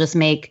 but we'll just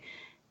make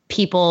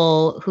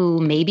people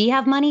who maybe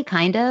have money,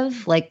 kind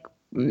of like,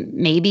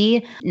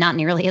 maybe not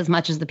nearly as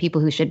much as the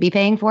people who should be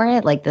paying for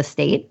it, like the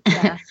state,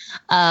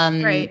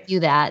 right.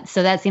 Do that.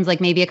 So that seems like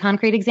maybe a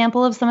concrete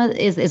example of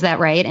is that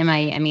right?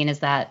 Is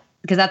that,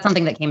 because that's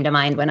something that came to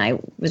mind when I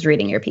was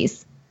reading your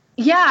piece.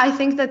 Yeah, I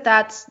think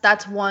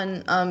that's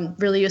one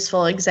really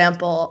useful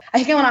example. I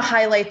think I want to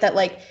highlight that,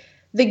 like,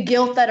 the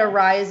guilt that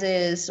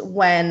arises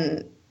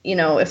when,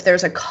 if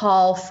there's a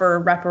call for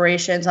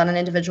reparations on an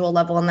individual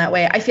level in that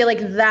way, I feel like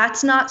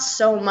that's not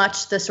so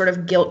much the sort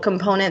of guilt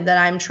component that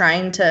I'm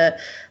trying to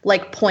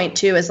like point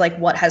to as like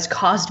what has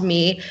caused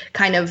me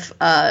kind of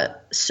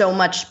so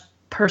much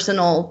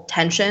personal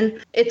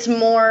tension. It's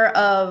more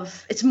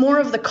of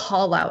the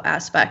call out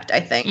aspect,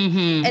 I think.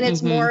 Mm-hmm, and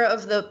it's more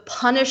of the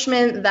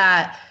punishment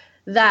that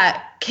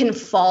can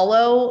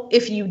follow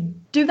if you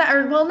do that,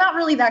 or well, not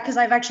really that, because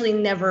I've actually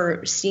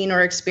never seen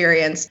or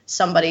experienced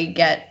somebody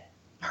get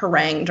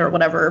harangued or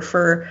whatever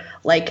for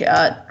like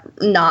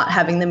not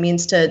having the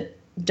means to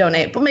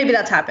donate, but maybe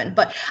that's happened.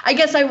 But I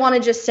guess I want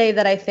to just say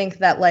that I think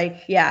that,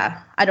 like,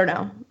 I don't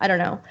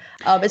know.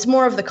 It's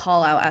more of the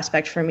call out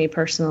aspect for me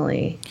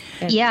personally.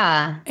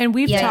 And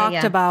we've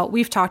talked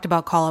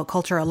about call out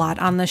culture a lot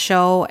on the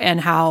show, and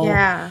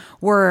how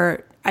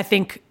I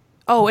think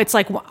it's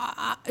like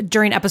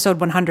during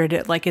episode 100,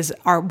 it like is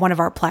one of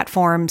our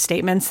platform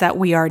statements that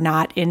we are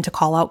not into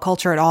call out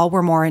culture at all.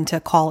 We're more into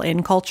call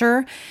in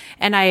culture.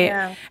 And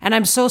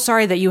I'm so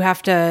sorry that you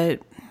have to,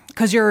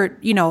 because you're,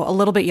 a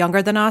little bit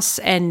younger than us,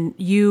 and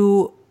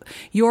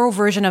your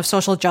version of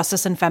social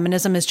justice and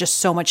feminism is just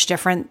so much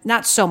different.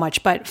 Not so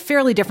much, but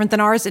fairly different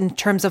than ours in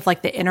terms of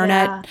like the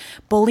internet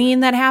bullying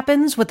that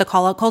happens with the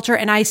call out culture.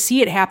 And I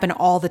see it happen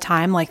all the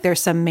time. Like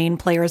there's some main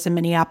players in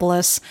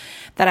Minneapolis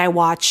that I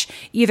watch.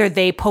 Either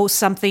they post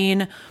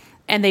something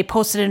and they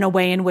post it in a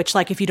way in which,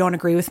 like, if you don't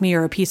agree with me,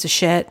 you're a piece of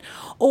shit,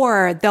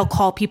 or they'll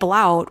call people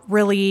out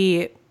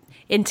really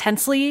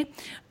intensely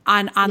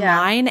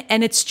online.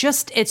 And it's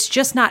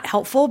just not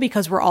helpful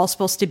because we're all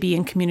supposed to be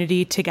in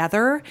community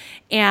together.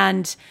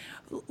 And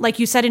like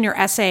you said in your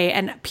essay,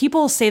 and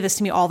people say this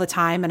to me all the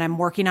time, and I'm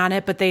working on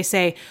it, but they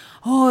say,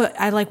 oh,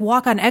 I like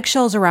walk on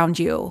eggshells around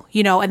you,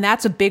 and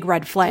that's a big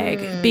red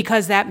flag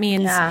because that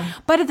means,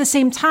 but at the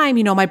same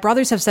time, my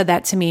brothers have said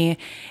that to me.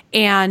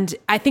 And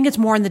I think it's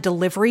more in the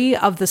delivery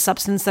of the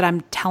substance that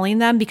I'm telling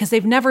them, because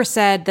they've never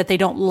said that they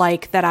don't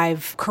like that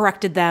I've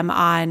corrected them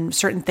on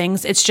certain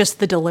things. It's just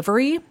the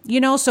delivery,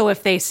 So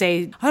if they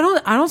say, I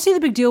don't see the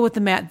big deal with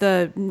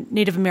the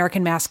Native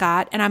American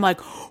mascot. And I'm like,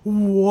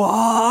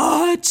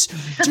 what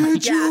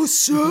did you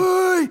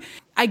say?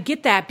 I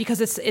get that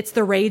because it's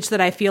the rage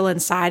that I feel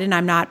inside and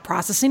I'm not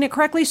processing it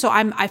correctly. So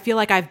I feel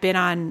like I've been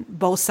on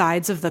both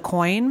sides of the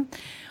coin.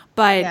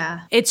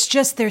 But it's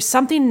just there's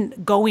something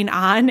going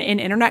on in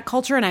internet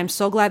culture, and I'm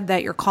so glad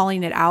that you're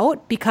calling it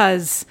out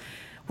because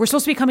we're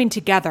supposed to be coming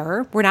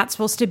together. We're not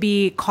supposed to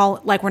be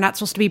we're not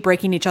supposed to be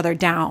breaking each other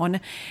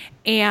down.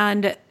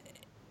 And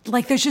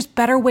there's just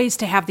better ways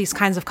to have these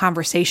kinds of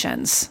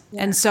conversations.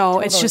 Yeah, and so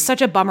It's just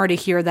such a bummer to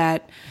hear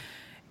that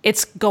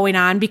it's going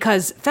on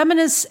because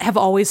feminists have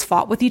always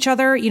fought with each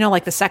other,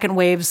 the second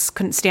waves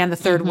couldn't stand the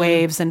third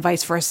waves and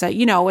vice versa.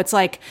 It's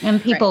like.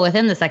 And people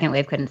within the second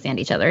wave couldn't stand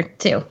each other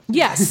too.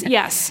 Yes.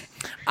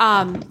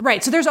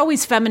 Right. So there's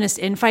always feminist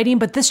infighting,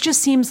 but this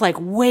just seems like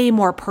way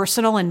more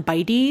personal and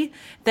bitey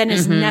than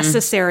is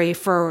necessary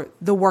for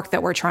the work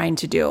that we're trying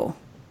to do.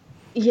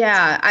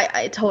 Yeah,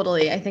 I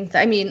totally. I think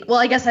that,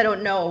 I guess I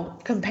don't know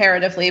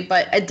comparatively,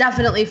 but it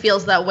definitely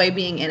feels that way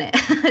being in it.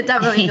 It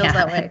definitely feels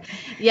that way.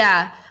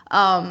 Yeah.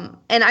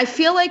 And I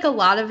feel like a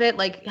lot of it,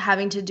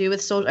 having to do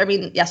with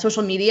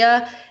social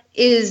media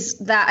is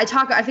that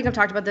I think I've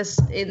talked about this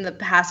in the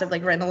past. I've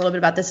written a little bit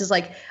about this is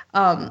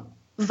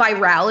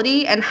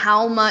virality and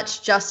how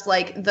much just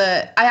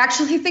I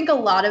actually think a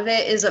lot of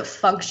it is a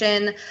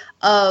function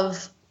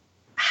of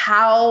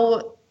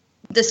how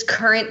this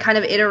current kind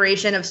of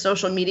iteration of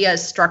social media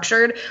is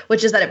structured,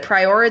 which is that it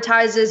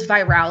prioritizes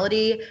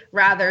virality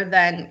rather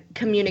than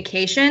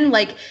communication.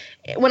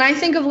 When I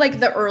think of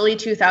the early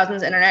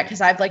 2000s internet, because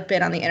I've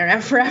been on the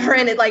internet forever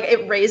and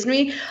it raised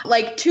me,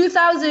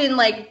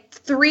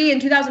 2003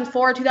 and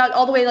 2004, 2000,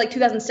 all the way to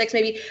 2006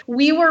 maybe,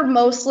 we were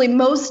most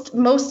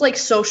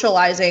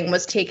socializing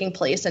was taking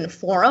place in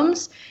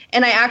forums.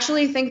 And I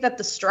actually think that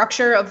the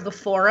structure of the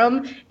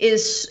forum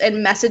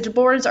and message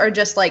boards are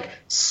just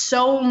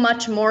so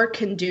much more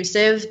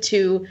conducive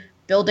to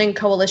building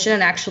coalition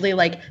and actually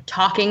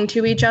talking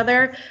to each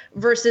other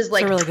versus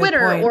really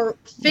Twitter or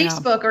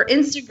Facebook or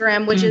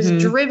Instagram, which is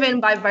driven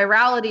by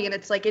virality. And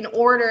it's in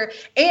order.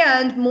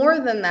 And more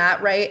than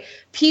that, right?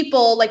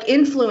 People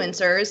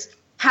influencers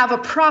have a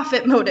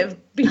profit motive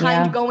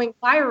behind going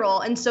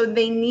viral. And so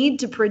they need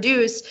to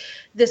produce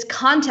this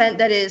content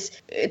that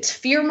it's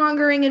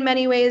fear-mongering in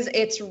many ways.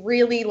 It's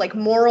really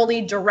morally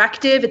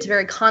directive. It's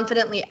very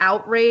confidently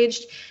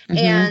outraged.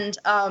 And,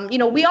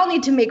 we all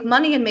need to make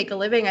money and make a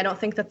living. I don't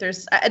think that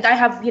I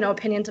have,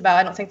 opinions about,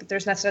 I don't think that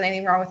there's necessarily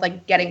anything wrong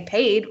with getting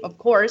paid, of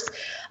course.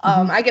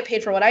 I get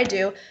paid for what I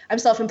do. I'm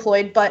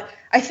self-employed, but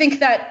I think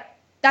that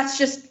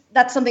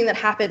that's something that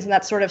happens, and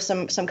that's sort of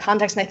some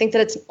context. And I think that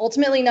it's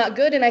ultimately not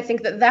good. And I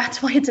think that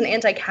that's why it's an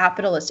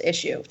anti-capitalist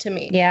issue to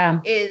me.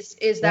 Yeah. Is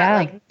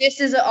that this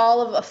is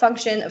all of a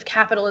function of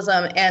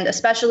capitalism and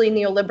especially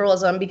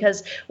neoliberalism,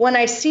 because when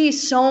I see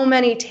so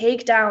many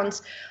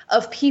takedowns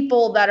of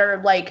people that are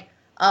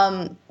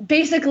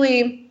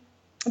basically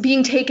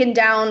being taken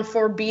down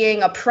for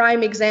being a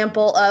prime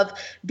example of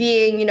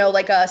being,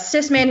 a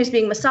cis man who's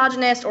being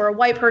misogynist, or a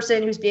white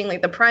person who's being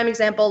the prime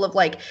example of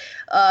white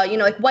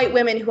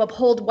women who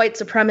uphold white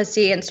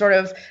supremacy, and sort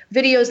of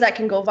videos that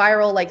can go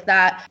viral like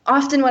that.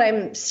 Often what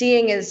I'm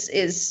seeing is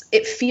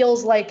it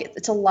feels like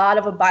it's a lot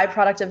of a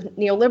byproduct of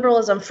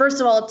neoliberalism. First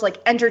of all, it's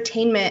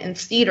entertainment and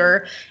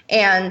theater.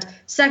 And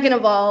second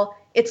of all,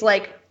 it's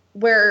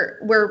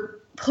we're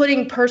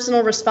putting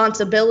personal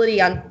responsibility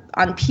on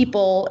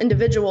people,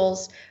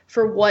 individuals,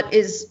 for what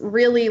is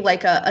really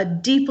a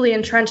deeply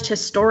entrenched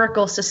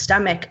historical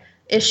systemic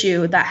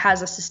issue that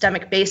has a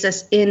systemic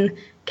basis in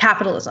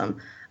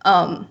capitalism.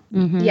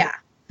 Yeah.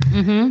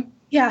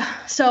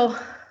 So,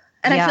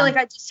 and I feel like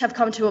I just have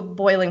come to a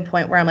boiling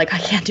point where I'm I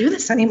can't do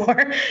this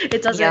anymore.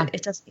 It doesn't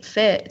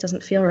fit. It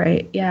doesn't feel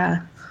right.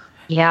 Yeah.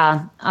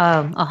 Yeah,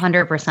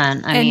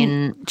 100%. I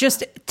mean,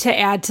 just to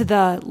add to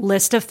the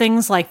list of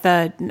things like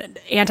the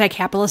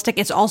anti-capitalistic,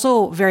 it's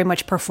also very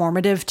much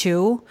performative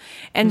too.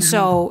 And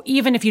so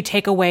even if you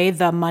take away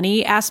the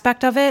money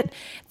aspect of it,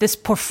 this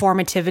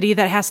performativity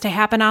that has to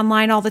happen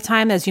online all the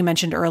time, as you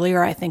mentioned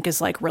earlier, I think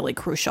is really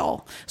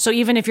crucial. So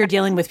even if you're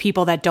dealing with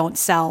people that don't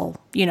sell,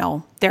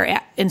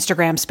 their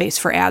Instagram space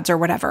for ads or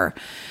whatever,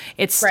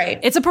 it's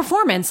a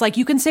performance.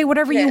 You can say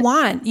whatever you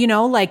want,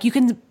 you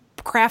can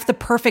craft the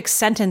perfect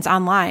sentence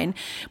online,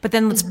 but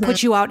then let's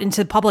put you out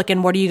into the public,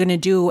 and what are you going to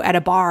do at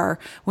a bar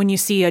when you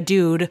see a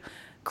dude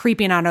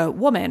creeping on a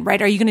woman,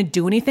 right? Are you going to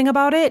do anything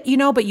about it?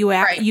 But you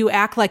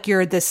act like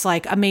you're this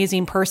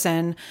amazing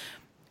person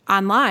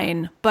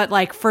online, but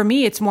like for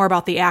me, it's more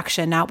about the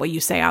action, not what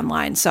you say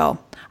online. So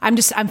I'm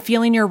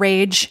feeling your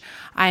rage.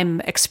 I'm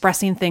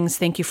expressing things.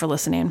 Thank you for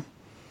listening.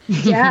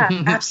 Yeah,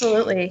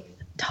 absolutely.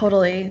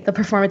 Totally. The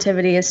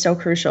performativity is so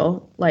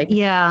crucial. Like,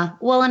 yeah.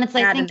 Well, and it's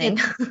like,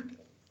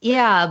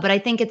 yeah, but I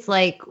think it's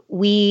like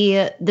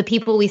the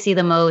people we see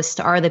the most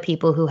are the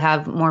people who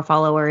have more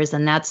followers,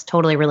 and that's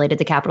totally related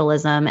to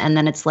capitalism. And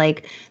then it's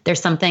like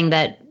there's something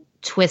that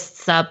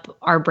twists up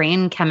our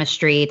brain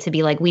chemistry to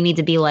be like, we need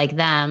to be like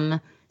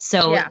them.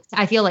 So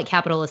I feel like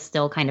capital is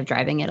still kind of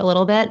driving it a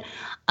little bit.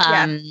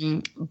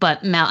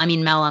 But Mel,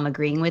 I'm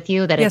agreeing with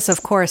you that yes,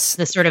 of course,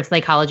 the sort of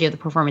psychology of the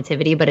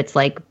performativity, but it's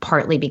like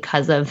partly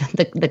because of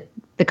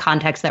the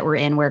context that we're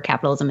in, where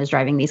capitalism is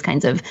driving these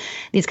kinds of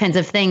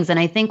things. And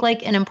I think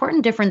like an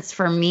important difference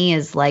for me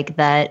is like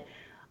that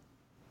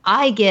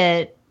I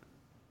get,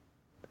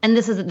 and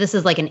this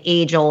is like an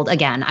age old,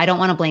 again, I don't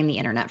want to blame the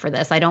internet for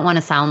this. I don't want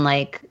to sound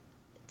like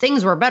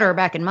things were better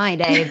back in my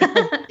day.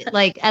 Because,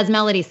 like, as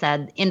Melody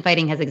said,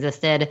 infighting has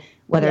existed,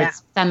 whether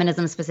it's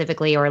feminism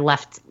specifically or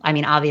left. I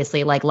mean,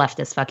 obviously, like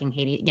leftists fucking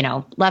hate,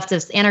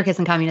 leftists, anarchists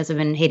and communists have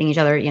been hating each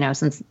other,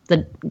 since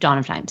the dawn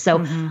of time. So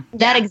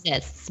that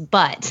exists.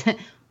 But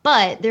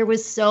there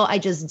was I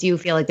just do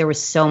feel like there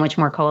was so much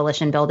more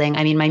coalition building.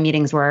 I mean,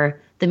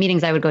 the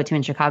meetings I would go to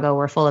in Chicago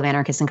were full of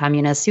anarchists and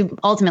communists who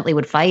ultimately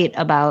would fight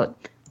about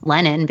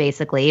Lenin,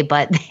 basically.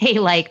 But they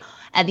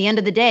at the end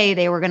of the day,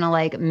 they were going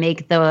to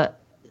make the,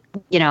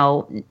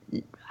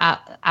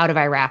 out of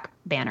Iraq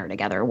banner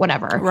together,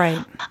 whatever.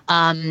 Right.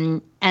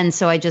 And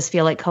so I just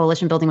feel like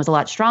coalition building was a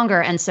lot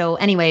stronger. And so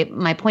anyway,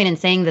 my point in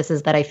saying this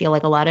is that I feel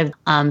like a lot of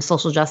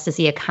social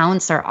justice-y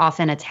accounts are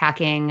often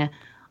attacking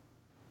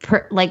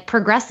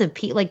progressive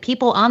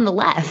people on the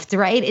left,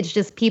 right? It's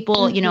just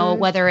people,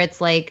 whether it's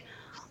white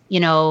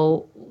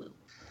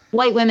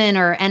women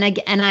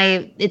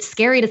it's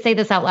scary to say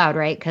this out loud,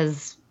 right?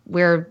 Because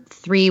we're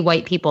three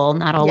white people,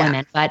 not all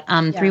women, but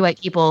three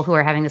white people who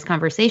are having this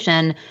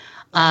conversation.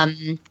 But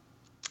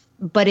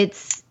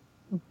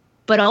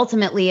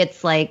ultimately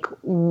it's like,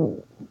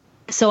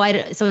 so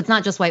it's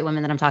not just white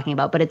women that I'm talking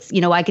about, but it's,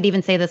 I could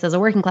even say this as a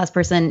working class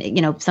person,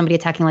 somebody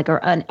attacking like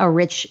a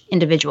rich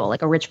individual,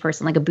 like a rich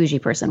person, like a bougie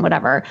person,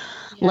 whatever,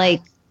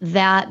 like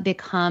that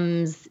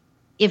becomes,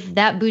 if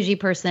that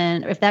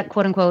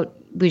quote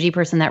unquote bougie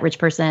person, that rich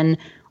person,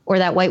 or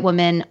that white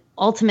woman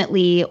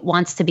ultimately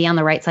wants to be on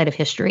the right side of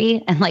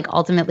history and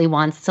ultimately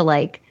wants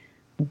to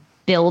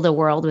build a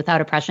world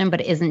without oppression, but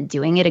isn't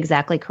doing it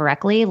exactly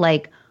correctly.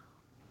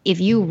 If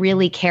you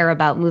really care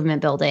about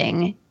movement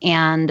building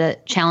and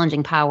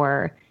challenging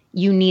power,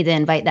 you need to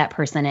invite that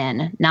person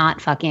in,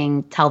 not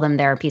fucking tell them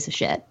they're a piece of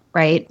shit.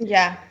 Right.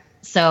 Yeah.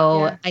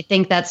 So I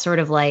think that's sort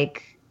of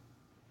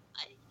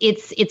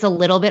it's a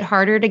little bit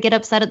harder to get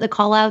upset at the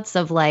call outs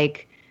of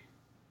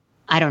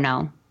I don't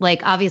know.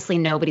 Obviously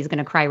nobody's going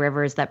to cry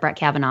rivers that Brett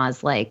Kavanaugh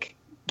is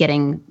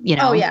getting,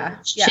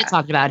 shit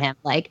talked about him.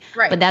 Right.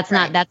 But that's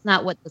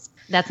not what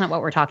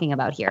we're talking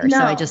about here. No.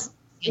 So I just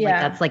feel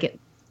that's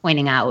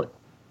pointing out,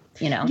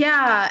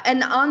 Yeah.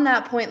 And on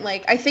that point,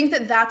 I think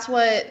that's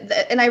what,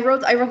 and I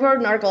wrote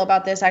an article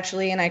about this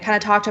actually, and I kind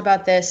of talked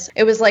about this.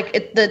 It was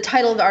the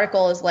title of the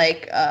article is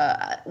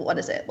what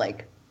is it?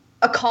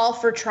 A call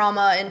for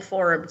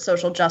trauma-informed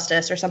social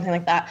justice or something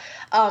like that.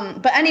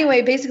 But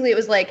anyway, basically it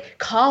was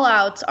call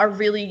outs are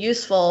really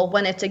useful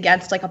when it's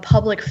against a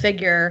public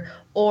figure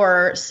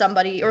or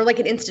somebody or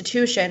an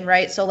institution,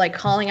 right? So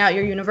calling out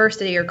your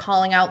university or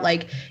calling out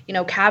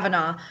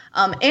Kavanaugh.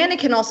 And it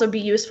can also be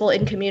useful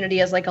in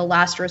community as a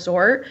last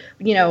resort,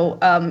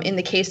 in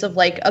the case of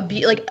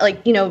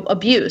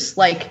abuse,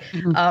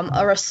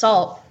 or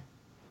assault.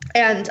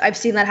 And I've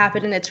seen that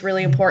happen, and it's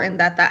really important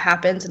that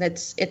happens, and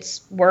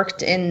it's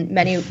worked in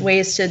many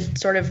ways to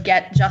sort of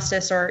get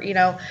justice, or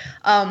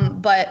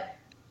but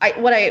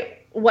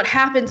what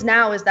happens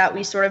now is that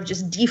we sort of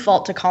just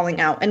default to calling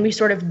out, and we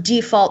sort of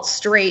default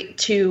straight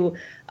to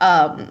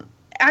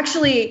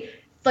actually.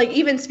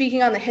 Even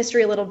speaking on the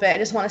history a little bit, I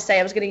just want to say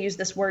I was going to use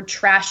this word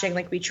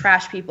trashing, we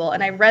trash people.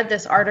 And I read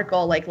this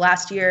article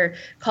last year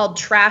called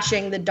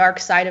Trashing the Dark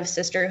Side of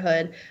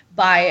Sisterhood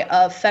by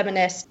a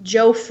feminist,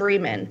 Jo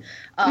Freeman.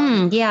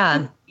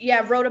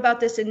 Wrote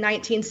about this in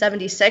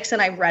 1976,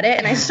 and I read it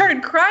and I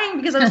started crying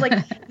because I was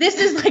this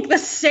is the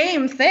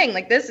same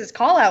thing. This is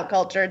call out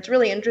culture. It's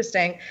really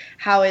interesting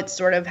how it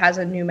sort of has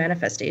a new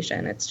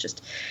manifestation. It's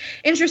just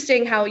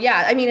interesting how,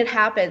 it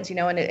happens,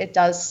 and it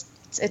does.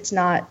 It's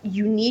not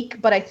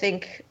unique, but I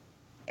think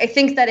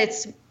that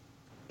it's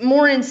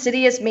more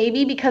insidious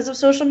maybe because of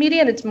social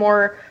media, and it's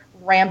more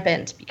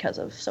rampant because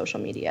of social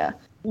media.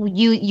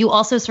 You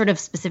also sort of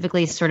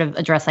specifically sort of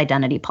address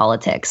identity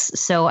politics.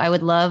 So I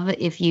would love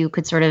if you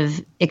could sort of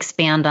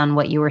expand on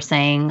what you were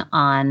saying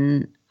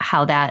on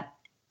how that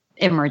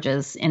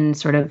emerges in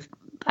sort of,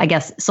 I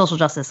guess, social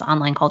justice,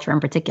 online culture in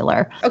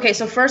particular. Okay,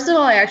 so first of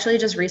all, I actually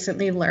just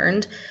recently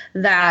learned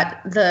that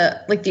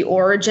the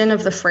origin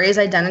of the phrase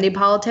identity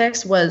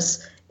politics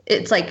was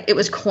it's like it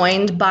was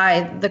coined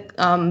by the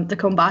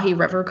Combahee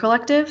River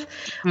Collective.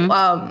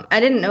 I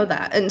didn't know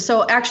that. And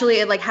so actually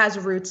it like has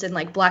roots in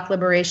like Black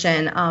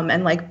liberation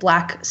and like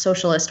Black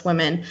socialist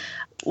women.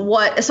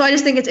 So I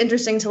just think it's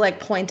interesting to like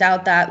point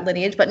out that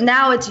lineage, but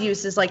now its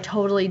use is like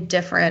totally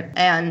different.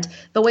 And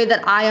the way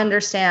that I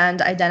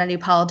understand identity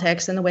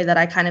politics and the way that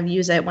I kind of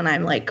use it when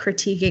I'm like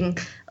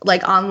critiquing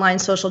like online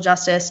social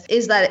justice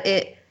is that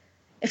it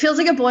feels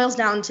like it boils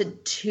down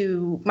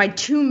to my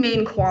two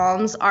main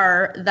qualms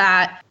are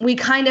that we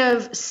kind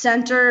of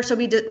center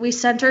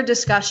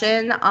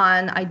discussion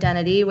on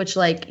identity, which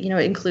like, you know,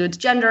 includes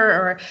gender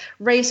or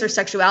race or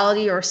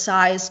sexuality or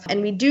size.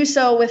 And we do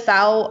so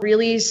without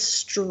really,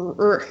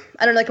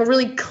 like a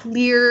really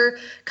clear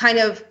kind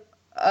of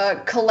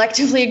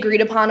collectively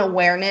agreed upon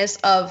awareness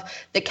of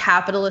the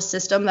capitalist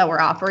system that we're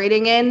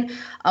operating in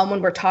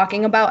when we're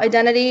talking about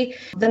identity.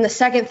 Then the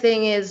second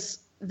thing is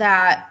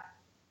that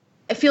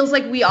it feels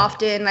like we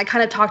often, I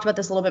kind of talked about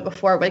this a little bit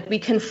before, like we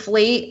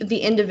conflate the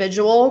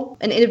individual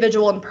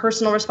and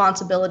personal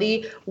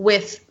responsibility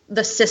with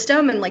the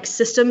system and like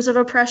systems of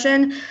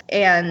oppression.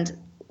 And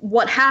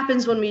what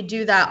happens when we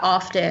do that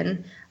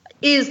often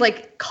is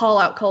like call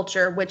out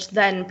culture, which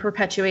then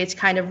perpetuates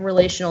kind of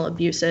relational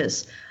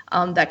abuses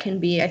that can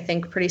be, I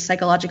think, pretty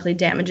psychologically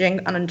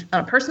damaging on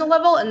a personal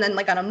level. And then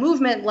like on a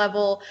movement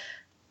level,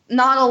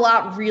 not a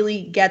lot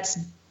really gets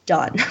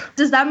done.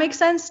 Does that make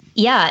sense?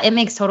 Yeah, it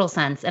makes total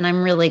sense. And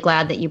I'm really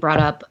glad that you brought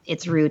up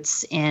its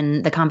roots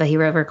in the Combahee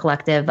River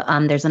Collective.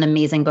 There's an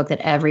amazing book that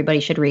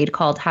everybody should read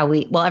called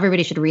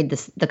everybody should read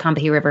the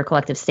Combahee River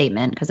Collective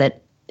statement because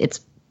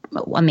it's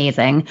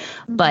amazing,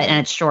 and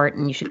it's short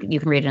and you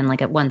can read it in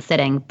like at one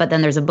sitting. But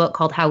then there's a book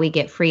called How We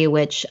Get Free,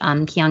 which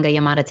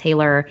Keeanga-Yamahtta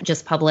Taylor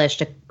just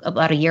published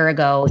about a year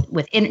ago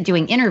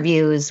doing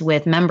interviews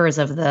with members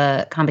of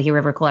the Combahee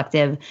River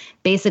Collective,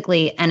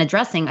 basically, and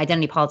addressing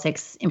identity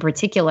politics in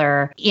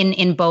particular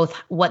in both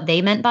what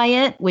they meant by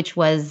it, which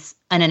was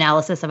an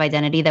analysis of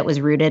identity that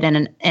was rooted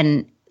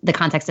in the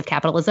context of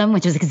capitalism,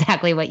 which is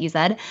exactly what you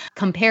said,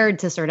 compared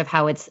to sort of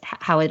how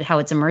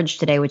it's emerged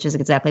today, which is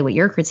exactly what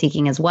you're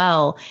critiquing as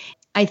well.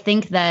 I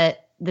think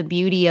that the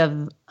beauty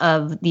of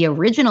the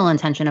original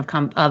intention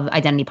of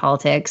identity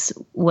politics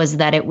was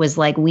that it was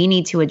like, we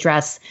need to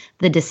address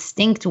the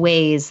distinct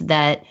ways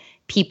that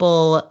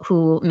people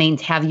who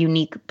have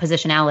unique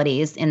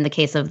positionalities, in the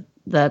case of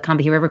the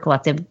Combahee River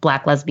Collective,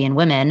 Black lesbian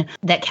women,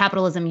 that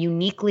capitalism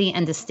uniquely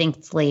and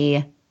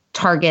distinctly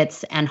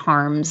targets and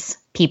harms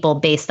people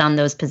based on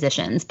those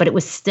positions. But it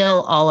was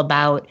still all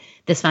about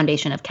this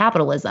foundation of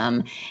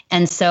capitalism.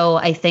 And so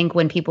I think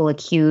when people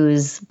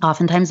accuse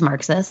oftentimes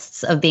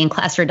Marxists of being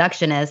class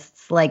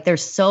reductionists, like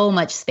there's so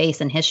much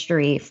space in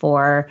history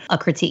for a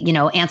critique,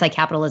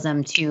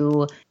 anti-capitalism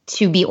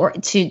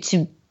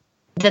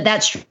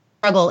that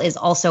struggle is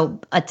also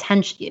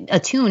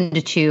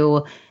attuned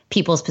to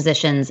people's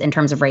positions in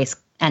terms of race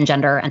and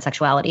gender and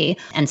sexuality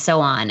and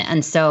so on.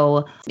 And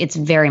so it's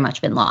very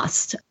much been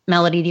lost.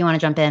 Melody, do you want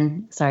to jump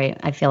in? Sorry,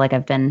 I feel like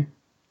I've been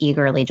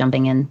eagerly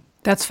jumping in.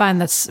 That's fine.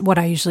 That's what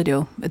I usually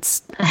do.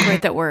 It's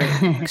great that we're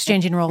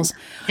exchanging roles.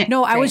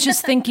 No, I was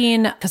just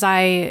thinking, because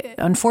I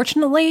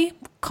unfortunately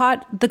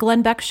caught the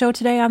Glenn Beck show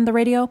today on the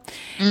radio.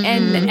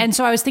 And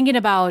so I was thinking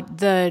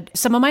about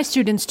some of my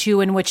students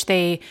too, in which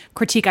they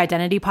critique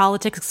identity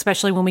politics,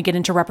 especially when we get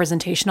into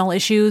representational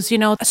issues,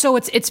 So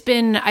it's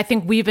been, I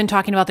think we've been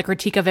talking about the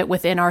critique of it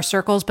within our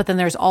circles, but then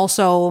there's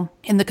also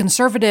in the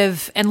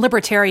conservative and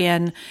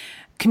libertarian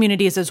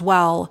communities as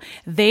well,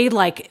 they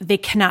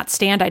cannot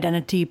stand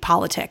identity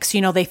politics.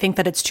 They think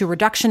that it's too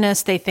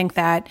reductionist. They think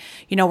that,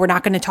 we're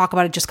not going to talk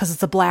about it just because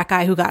it's a Black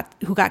guy who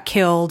got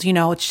killed,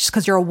 it's just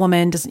because you're a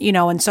woman,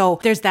 and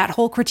so there's that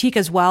whole critique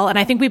as well. And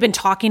I think we've been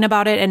talking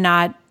about it and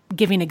not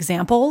giving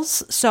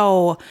examples.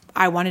 So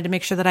I wanted to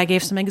make sure that I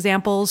gave some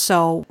examples.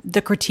 So the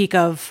critique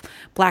of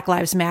Black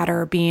Lives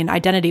Matter being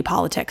identity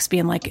politics,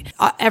 being like,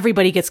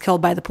 everybody gets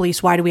killed by the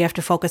police. Why do we have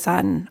to focus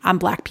on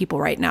Black people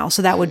right now?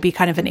 So that would be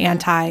kind of an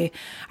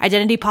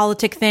anti-identity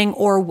politic thing,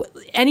 or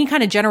any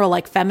kind of general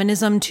like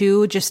feminism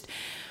too, just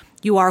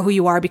you are who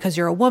you are because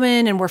you're a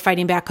woman, and we're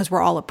fighting back because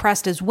we're all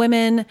oppressed as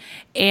women.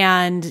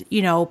 And,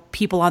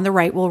 people on the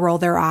right will roll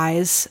their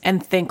eyes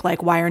and think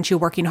like, why aren't you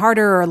working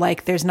harder? Or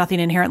like, there's nothing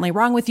inherently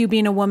wrong with you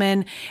being a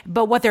woman.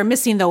 But what they're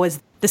missing though is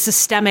the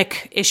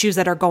systemic issues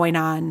that are going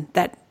on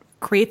that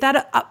create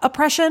that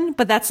oppression.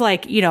 But that's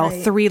like,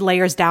 right, 3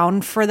 layers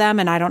down for them.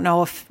 And I don't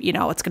know if,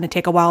 it's going to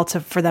take a while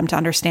for them to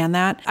understand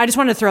that. I just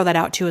wanted to throw that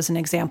out too as an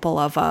example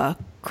of a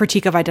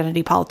critique of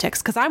identity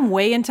politics, because I'm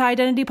way into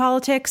identity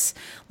politics.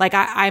 Like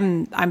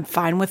I'm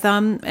fine with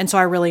them. And so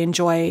I really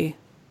enjoy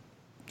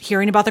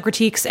hearing about the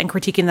critiques and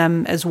critiquing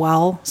them as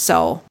well.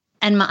 So.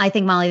 And I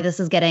think, Molly, this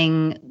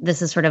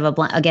is sort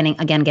of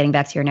getting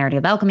back to your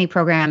narrative alchemy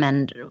program,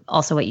 and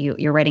also what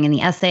you're writing in the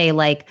essay,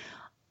 like,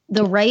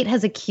 the right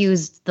has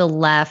accused the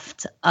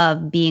left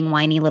of being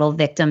whiny little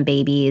victim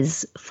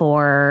babies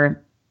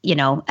for,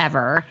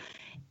 ever.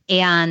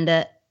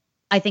 And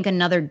I think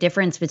another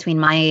difference between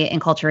my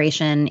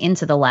enculturation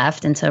into the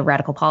left, into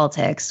radical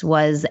politics,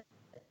 was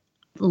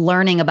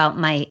learning about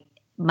my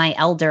my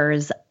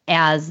elders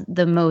as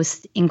the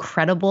most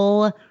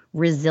incredible,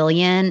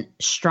 resilient,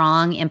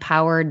 strong,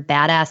 empowered,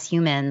 badass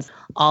humans.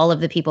 All of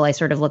the people I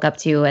sort of look up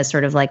to as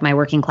sort of like my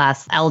working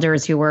class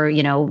elders who were,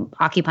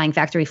 occupying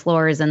factory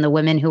floors, and the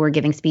women who were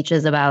giving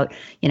speeches about,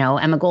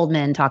 Emma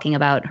Goldman talking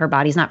about her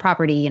body's not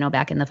property,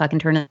 back in the fucking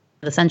turn of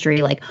the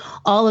century, like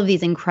all of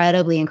these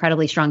incredibly,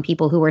 incredibly strong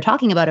people who were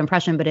talking about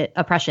oppression,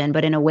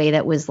 but in a way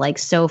that was like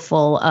so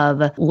full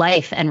of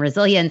life and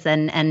resilience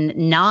and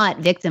not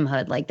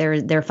victimhood. Like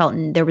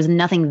there was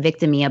nothing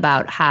victim-y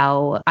about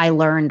how I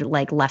learned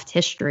like left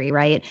history,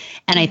 right?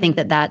 And I think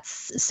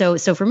that's so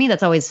for me,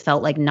 that's always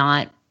felt like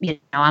not,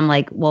 I'm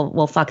like,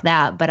 well, fuck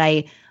that. But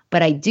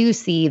I do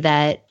see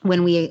that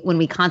when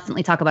we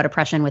constantly talk about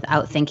oppression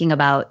without thinking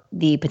about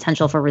the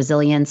potential for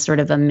resilience sort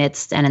of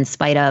amidst and in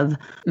spite of,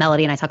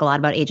 Melody and I talk a lot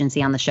about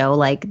agency on the show,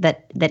 like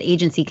that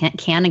agency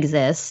can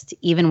exist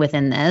even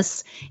within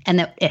this, and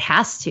that it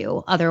has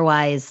to.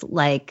 Otherwise,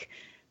 like,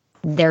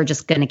 they're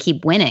just going to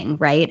keep winning,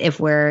 right? If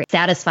we're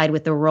satisfied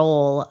with the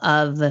role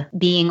of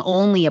being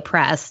only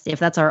oppressed, if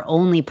that's our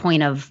only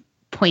point of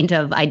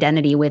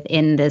identity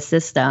within this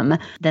system,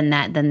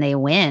 then they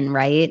win,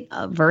 right?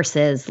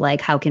 Versus like,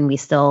 how can we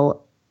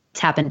still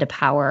tap into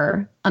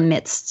power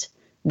amidst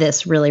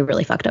this really,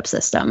 really fucked up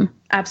system?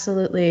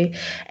 Absolutely.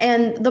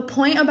 And the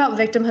point about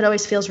victimhood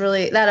always feels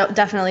that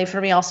definitely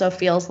for me also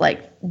feels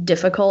like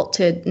difficult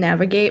to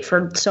navigate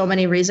for so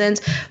many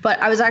reasons. But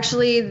I was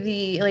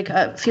actually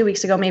a few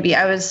weeks ago, maybe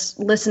I was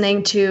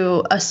listening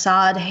to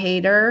Asad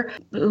Haider,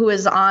 who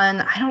is on,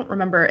 I don't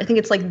remember, I think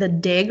it's like The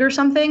Dig or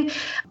something.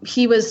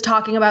 He was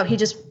talking about, he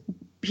just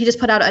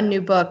put out a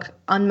new book,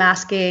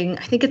 Unmasking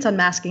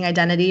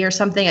Identity or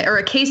something, or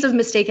A Case of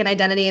Mistaken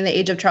Identity in the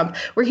Age of Trump,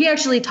 where he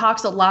actually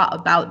talks a lot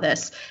about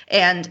this.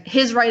 And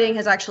his writing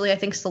has actually, I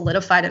think,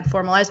 solidified and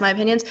formalized my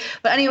opinions.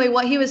 But anyway,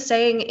 what he was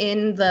saying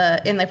in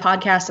the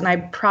podcast, and I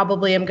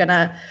probably am going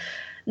to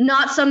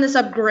not sum this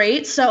up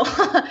great, so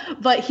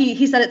but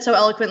he said it so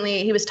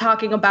eloquently. He was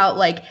talking about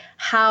like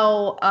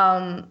how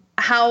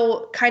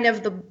kind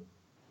of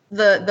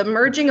the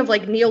merging of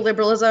like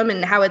neoliberalism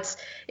and how it's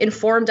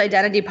informed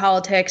identity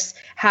politics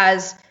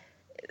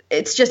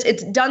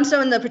it's done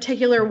so in the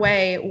particular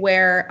way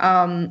where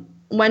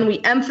when we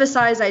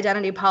emphasize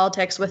identity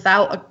politics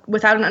without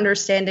an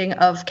understanding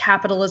of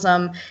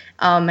capitalism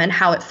and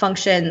how it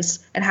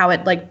functions and how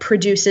it like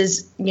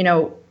produces,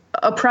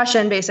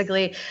 oppression,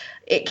 basically,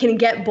 it can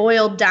get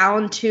boiled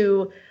down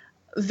to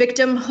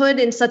victimhood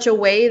in such a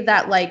way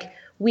that like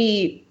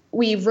we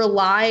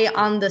rely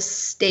on the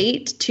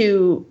state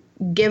to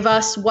give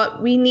us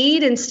what we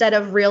need instead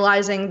of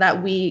realizing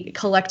that we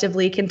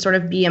collectively can sort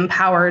of be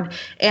empowered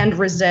and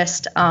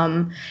resist.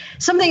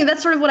 Something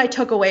that's sort of what I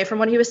took away from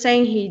what he was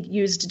saying. He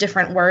used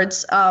different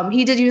words.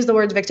 He did use the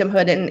words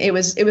victimhood, and it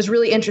was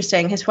really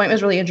interesting. His point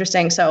was really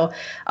interesting. So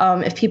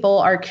if people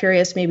are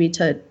curious maybe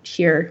to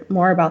hear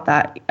more about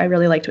that, I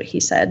really liked what he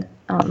said.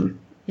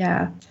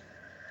 Yeah.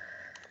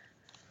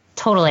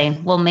 Totally.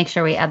 We'll make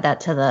sure we add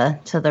that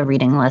to the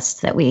reading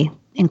list that we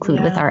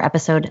include with our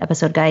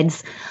episode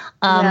guides.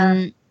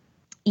 And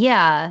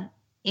I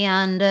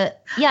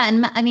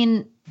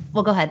mean,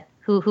 well, go ahead.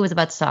 Who was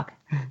about to talk?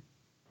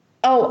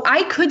 Oh,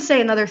 I could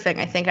say another thing,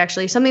 I think,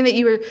 actually, something that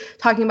you were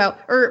talking about,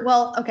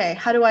 okay.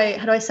 How do I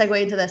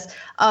segue into this?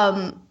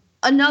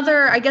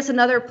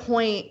 Another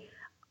point,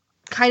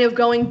 kind of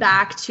going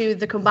back to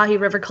the Combahee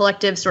River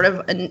Collective sort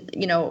of,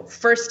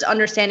 first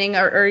understanding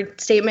or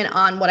statement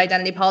on what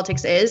identity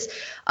politics is.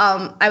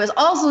 I was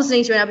also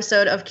listening to an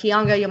episode of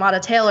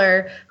Keeanga-Yamahtta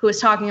Taylor, who was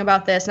talking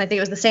about this, and I think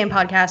it was the same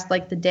podcast,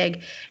 like The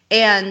Dig,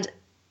 and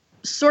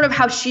sort of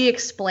how she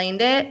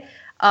explained it.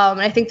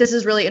 And I think this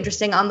is really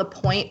interesting on the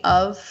point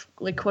of,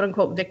 like, quote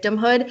unquote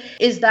victimhood,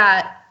 is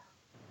that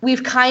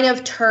we've kind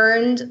of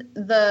turned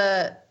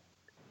the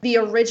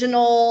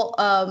original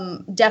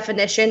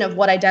definition of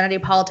what identity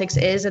politics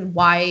is and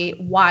why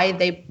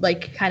they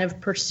like kind of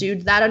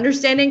pursued that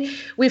understanding.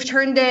 We've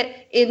turned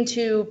it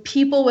into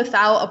people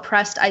without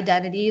oppressed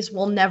identities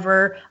will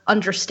never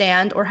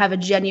understand or have a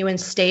genuine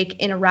stake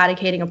in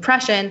eradicating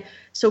oppression.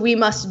 So we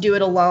must do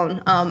it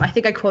alone. I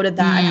think I quoted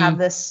that. I have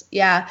this.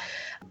 Yeah.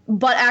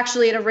 But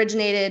actually it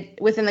originated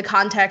within the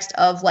context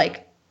of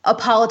like a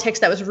politics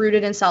that was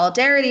rooted in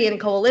solidarity and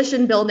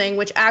coalition building,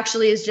 which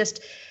actually is just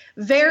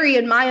very,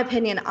 in my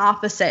opinion,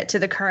 opposite to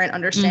the current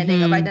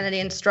understanding of identity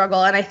and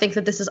struggle. And I think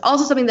that this is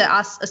also something that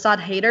Asad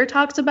Haider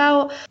talks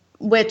about,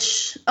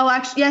 which,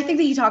 I think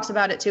that he talks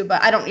about it too,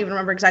 but I don't even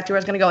remember exactly where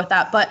I was going to go with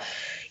that. But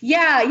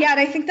yeah.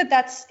 And I think that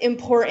that's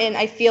important.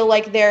 I feel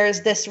like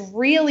there's this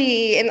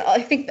really, and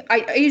I think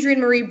Adrienne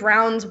Maree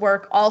Brown's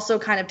work also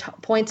kind of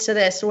points to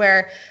this,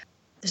 where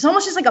there's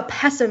almost just like a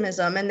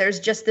pessimism, and there's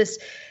just this,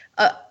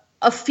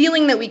 a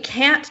feeling that we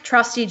can't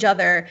trust each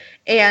other,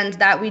 and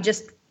that we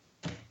just,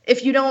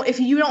 if you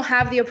don't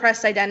have the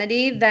oppressed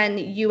identity, then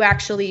you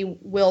actually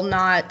will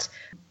not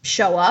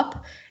show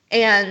up.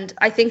 And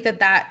I think that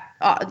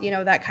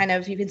that kind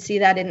of, you can see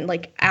that in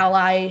like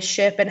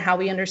allyship and how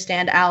we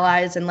understand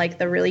allies and like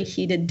the really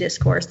heated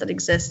discourse that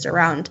exists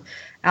around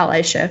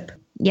allyship.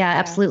 Yeah,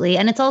 absolutely.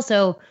 And it's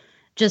also,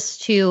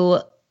 just to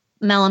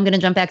Mel, I'm going to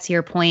jump back to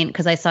your point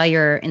because I saw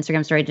your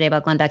Instagram story today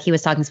about Glenn Beck. He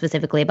was talking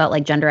specifically about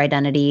like gender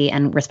identity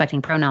and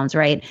respecting pronouns,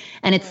 right?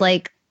 And it's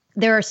like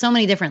there are so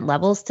many different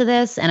levels to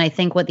this. And I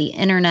think what the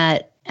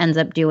internet ends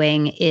up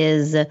doing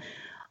is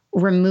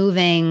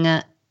removing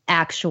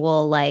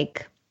actual,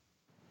 like,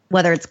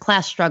 whether it's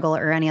class struggle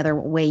or any other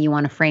way you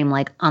want to frame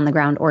like on the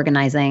ground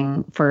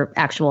organizing for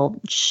actual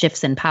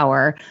shifts in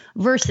power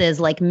versus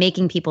like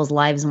making people's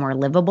lives more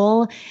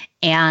livable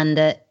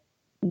and,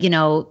 you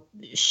know,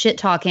 shit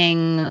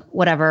talking,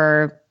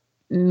 whatever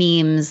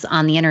memes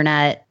on the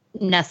internet.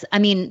 I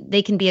mean,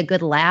 they can be a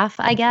good laugh,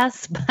 I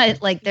guess,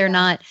 but like they're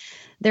not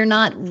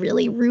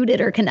really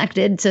rooted or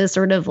connected to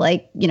sort of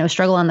like, you know,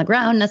 struggle on the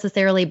ground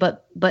necessarily.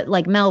 But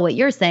like Mel, what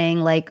you're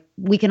saying, like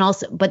we can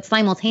also, but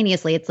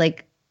simultaneously, it's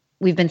like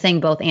we've been saying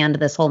both and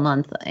this whole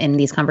month in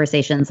these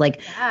conversations,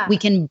 like we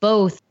can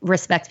both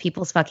respect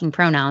people's fucking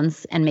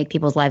pronouns and make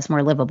people's lives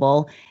more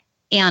livable.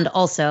 And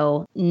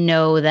also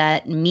know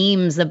that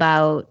memes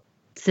about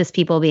cis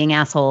people being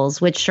assholes,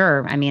 which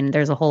sure, I mean,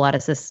 there's a whole lot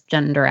of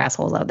cisgender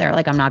assholes out there.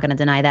 Like, I'm not going to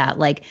deny that.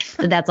 Like,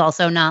 that's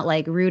also not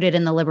like rooted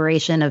in the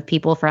liberation of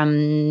people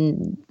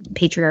from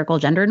patriarchal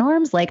gender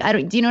norms. Like,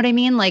 do you know what I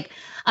mean? Like,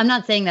 I'm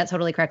not saying that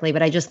totally correctly,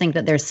 but I just think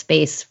that there's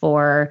space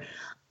for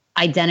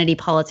identity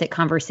politic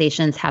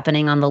conversations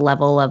happening on the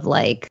level of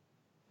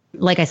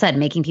like I said,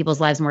 making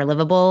people's lives more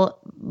livable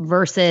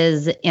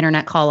versus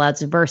internet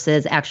callouts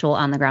versus actual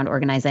on the ground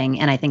organizing.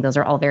 And I think those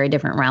are all very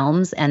different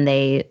realms and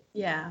we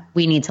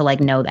need to like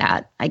know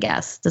that, I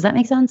guess. Does that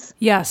make sense?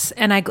 Yes.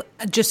 And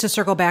just to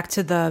circle back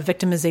to the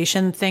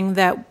victimization thing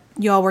that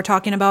y'all were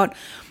talking about,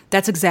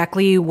 that's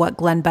exactly what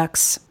Glenn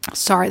Beck's,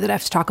 sorry that I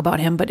have to talk about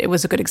him, but it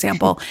was a good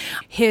example.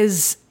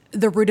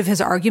 The root of his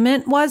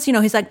argument was, you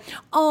know, he's like,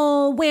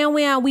 oh,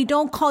 well, we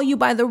don't call you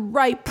by the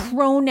right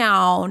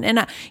pronoun. And,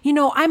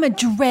 I'm a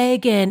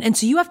dragon. And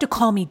so you have to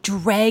call me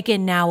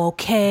dragon now,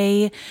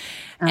 okay?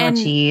 Oh,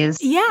 jeez.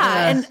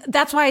 Yeah. And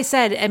that's why I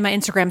said in my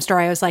Instagram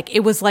story, I was like,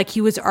 it was like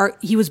he was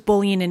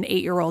bullying an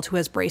 8-year-old who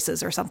has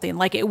braces or something.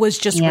 Like it was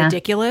just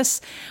ridiculous.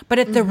 But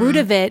at the root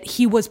of it,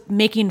 he was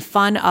making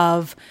fun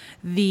of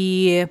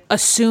the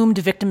assumed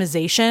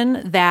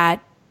victimization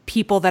that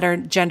people that are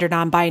gender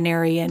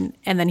non-binary and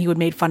then he would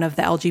make fun of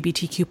the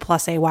LGBTQ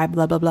plus AY,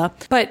 blah, blah, blah.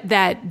 But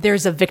that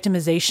there's a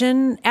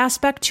victimization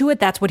aspect to it.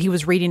 That's what he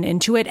was reading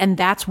into it. And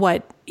that's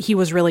what he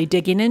was really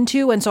digging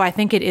into. And so I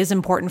think it is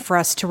important for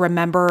us to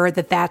remember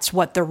that that's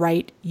what the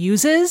right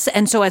uses.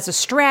 And so as a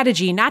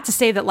strategy, not to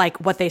say that like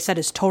what they said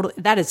is totally,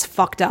 that is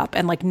fucked up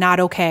and like not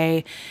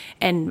okay.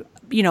 And,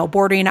 you know,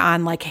 bordering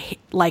on like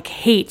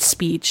hate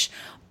speech,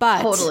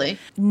 but totally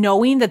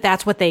knowing that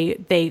that's what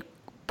they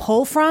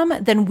pull from,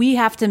 then we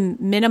have to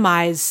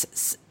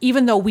minimize,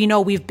 even though we know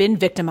we've been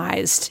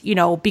victimized, you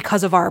know,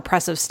 because of our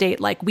oppressive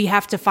state, like we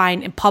have to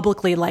find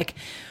publicly, like,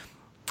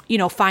 you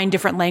know, find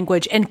different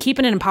language and keep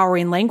an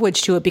empowering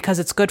language to it because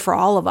it's good for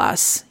all of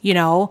us, you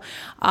know?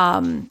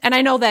 And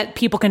I know that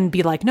people can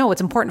be like, no,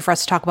 it's important for us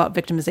to talk about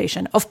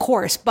victimization, of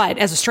course, but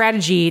as a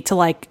strategy to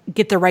like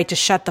get the right to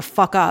shut the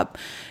fuck up,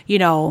 you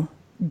know,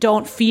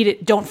 don't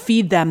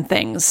feed them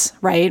things,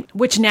 right?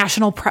 Which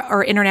national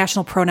or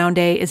international pronoun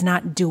day is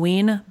not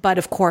doing. But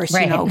of course,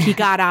 right. You know, he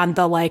got on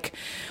the like,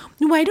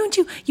 why don't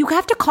you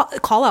have to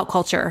call out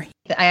culture.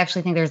 I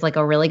actually think there's like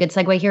a really good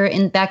segue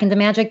here back into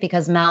magic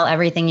because Mel,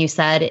 everything you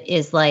said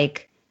is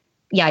like,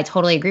 yeah, I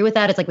totally agree with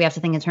that. It's like, we have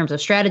to think in terms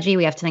of strategy.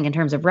 We have to think in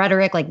terms of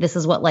rhetoric. Like this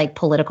is what like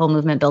political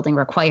movement building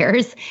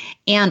requires.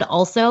 And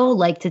also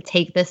like to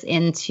take this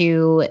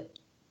into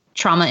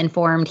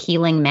trauma-informed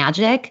healing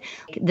magic.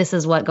 This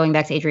is what, going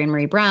back to Adrienne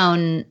Maree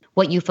Brown,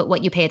 what you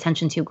pay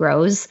attention to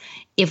grows.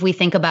 If we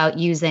think about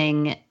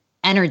using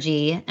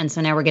energy, and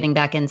so now we're getting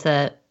back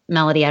into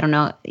Melody, I don't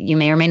know, you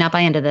may or may not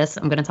buy into this.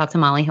 I'm going to talk to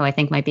Molly, who I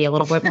think might be a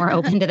little bit more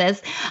open to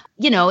this.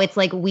 You know, it's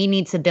like we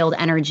need to build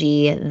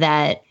energy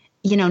that,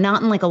 you know,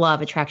 not in like a law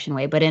of attraction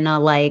way, but in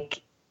a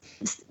like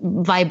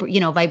I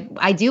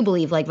do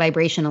believe like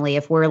vibrationally,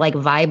 if we're like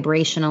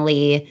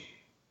vibrationally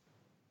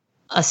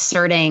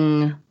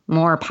asserting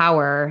more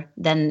power,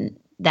 then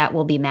that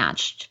will be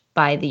matched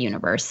by the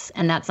universe.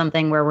 And that's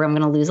something where I'm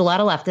going to lose a lot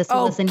of leftists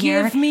who listen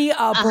here. Give me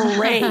a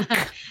break.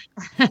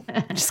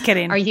 Just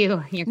kidding. Are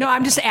you? No,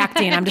 I'm just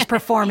acting. I'm just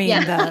performing.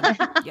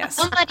 Yes.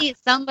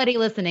 Somebody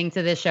listening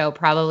to this show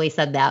probably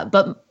said that.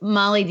 But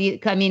Molly,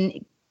 can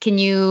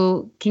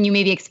you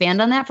maybe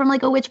expand on that from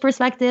like a witch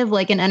perspective,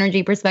 like an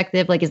energy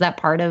perspective? Like, is that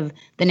part of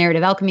the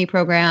Narrative Alchemy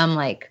program?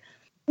 Like,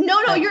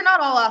 No, you're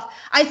not all off.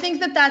 I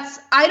think that's,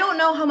 I don't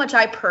know how much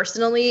I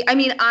personally, I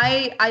mean,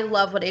 I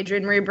love what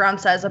Adrienne Maree Brown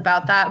says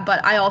about that,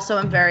 but I also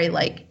am very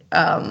like,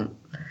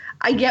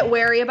 I get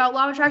wary about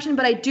law of attraction,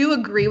 but I do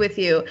agree with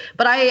you.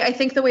 But I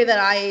think the way that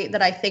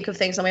I think of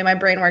things, the way my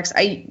brain works,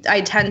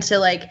 I tend to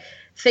like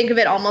think of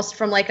it almost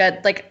from like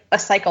a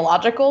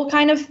psychological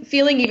kind of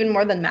feeling, even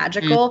more than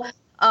magical.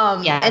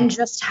 And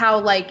just how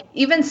like,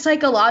 even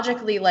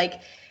psychologically,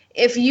 like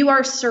if you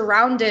are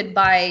surrounded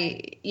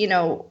by, you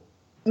know,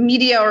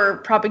 media or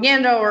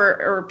propaganda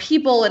or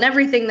people and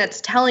everything that's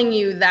telling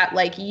you that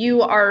like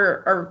you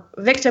are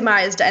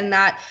victimized and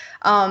that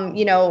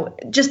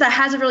just that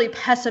has a really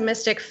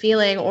pessimistic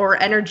feeling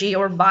or energy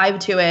or vibe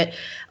to it,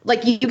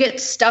 like you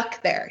get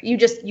stuck there. You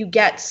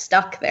get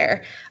stuck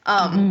there.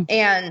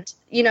 And,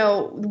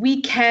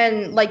 we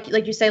can, like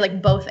you say,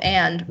 like both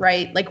and,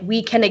 right? Like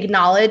we can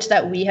acknowledge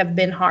that we have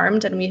been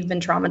harmed and we have been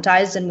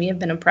traumatized and we have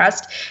been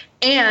oppressed.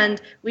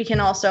 And we can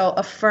also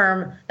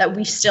affirm that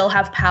we still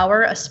have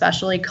power,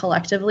 especially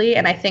collectively.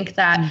 And I think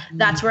that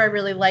that's where I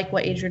really like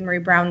what Adrienne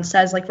Maree Brown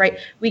says, like, right,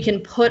 we can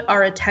put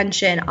our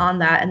attention on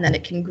that and then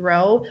it can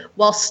grow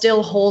while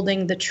still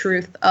holding the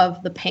truth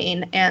of the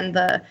pain and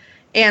the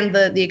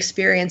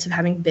experience of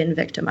having been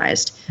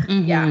victimized.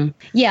 Yeah.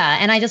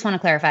 And I just want to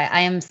clarify, I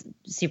am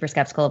super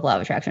skeptical of law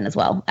of attraction as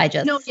well. I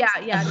just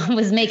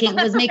was making,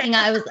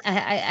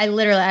 I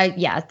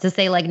literally, to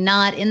say like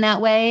not in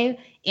that way.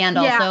 And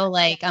also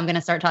like, I'm going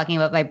to start talking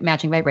about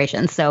matching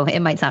vibrations. So it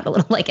might sound a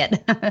little like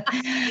it.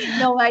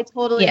 No, I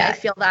totally, I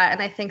feel that.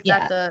 And I think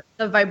that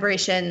the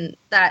vibration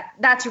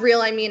that's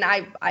real. I mean,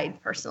 I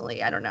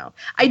personally, I don't know.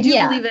 I do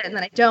believe it and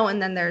then I don't.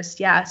 And then there's,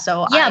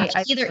 so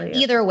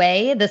either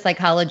way, the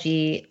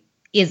psychology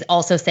is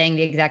also saying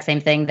the exact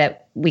same thing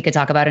that we could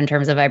talk about in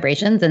terms of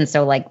vibrations. And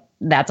so like,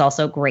 that's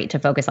also great to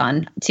focus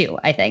on too,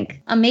 I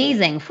think.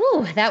 Amazing.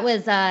 Whew, that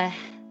was a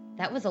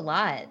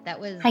lot.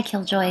 Hi,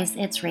 Killjoys.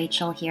 It's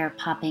Rachel here,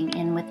 popping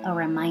in with a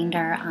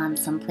reminder on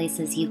some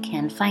places you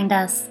can find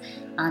us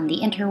on the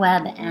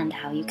interweb and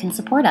how you can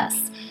support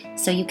us.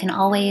 So you can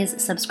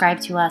always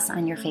subscribe to us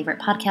on your favorite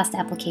podcast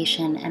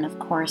application. And of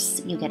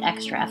course, you get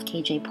extra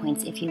FKJ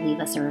points if you leave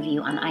us a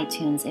review on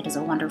iTunes. It is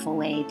a wonderful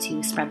way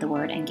to spread the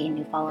word and gain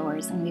new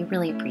followers, and we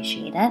really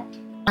appreciate it.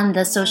 On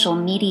the social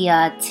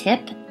media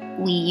tip,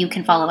 you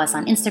can follow us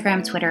on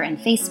Instagram, Twitter, and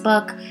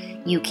Facebook.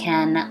 You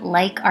can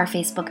like our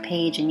Facebook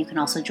page, and you can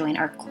also join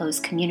our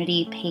closed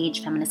community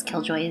page, Feminist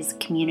Killjoys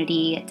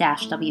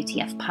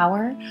Community-WTF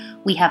Power.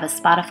 We have a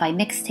Spotify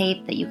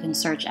mixtape that you can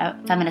search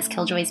out, Feminist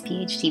Killjoys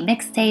PhD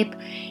mixtape.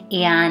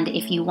 And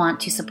if you want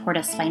to support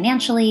us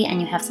financially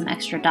and you have some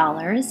extra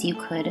dollars, you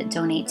could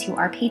donate to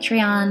our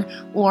Patreon,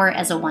 or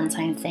as a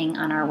one-time thing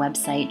on our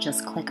website,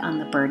 just click on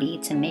the birdie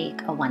to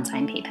make a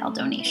one-time PayPal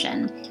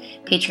donation.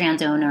 Patreon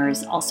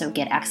donors also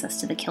get access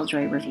to the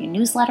Killjoy Review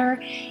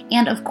newsletter.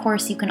 And of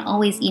course, you can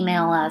always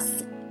email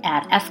us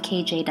at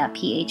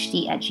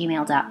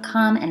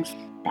fkj.phd@gmail.com. And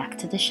back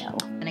to the show.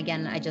 And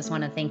again, I just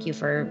want to thank you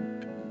for,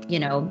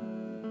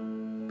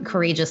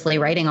 courageously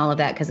writing all of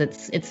that, because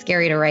it's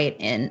scary to write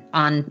in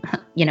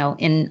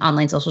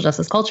online social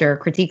justice culture,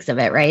 critiques of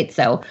it, right?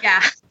 So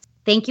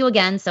thank you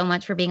again so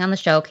much for being on the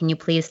show. Can you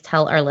please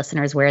tell our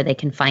listeners where they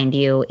can find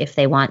you if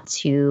they want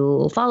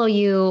to follow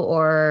you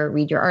or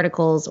read your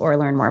articles or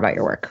learn more about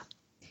your work?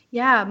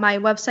 Yeah, my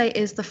website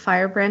is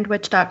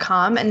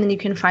thefirebrandwitch.com, and then you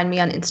can find me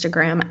on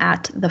Instagram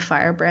at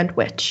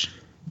thefirebrandwitch.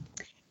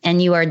 And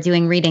you are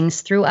doing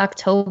readings through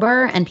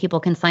October, and people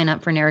can sign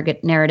up for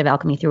Narrative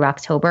Alchemy through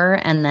October,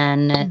 and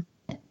then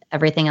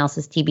everything else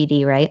is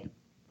TBD, right?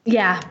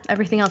 Yeah,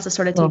 everything else is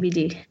sort of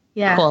TBD.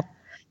 Yeah. Cool.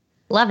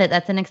 Love it.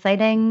 That's an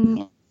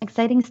exciting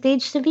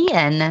stage to be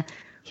in.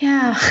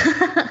 Yeah.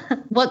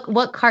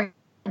 What card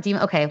do you,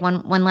 okay,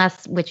 one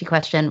last witchy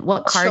question.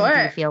 What card do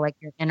you feel like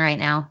you're in right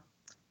now?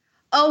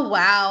 Oh,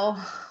 wow.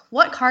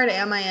 What card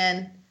am I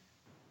in?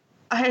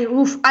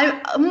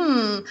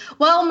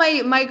 Well,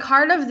 my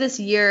card of this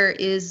year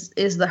is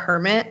the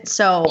Hermit.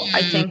 So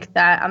I think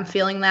that I'm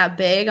feeling that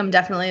big. I'm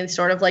definitely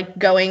sort of like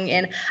going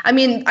in. I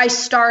mean, I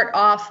start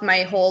off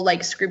my whole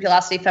like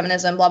scrupulosity,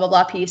 feminism, blah, blah,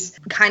 blah piece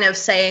kind of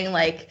saying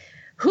like,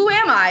 who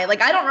am I?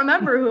 Like, I don't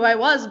remember who I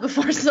was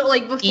before. So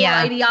like before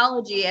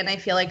ideology. And I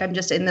feel like I'm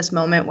just in this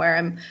moment where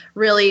I'm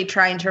really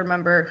trying to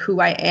remember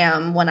who I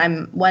am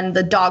when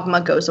the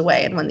dogma goes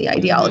away and when the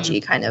ideology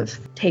kind of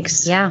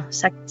takes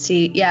second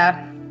seat.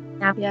 Yeah.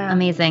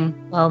 Amazing.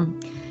 Well,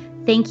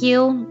 thank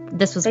you.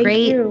 This was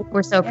great.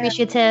 We're so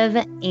appreciative.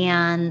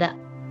 And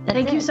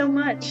thank you so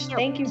much.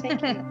 Thank you.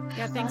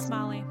 Yeah, thanks,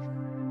 Molly.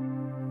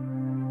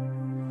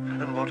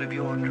 And what of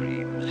your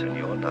dreams and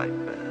your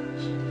nightmares?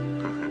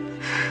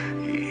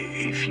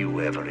 If you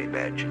ever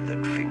imagine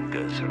that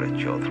fingers are at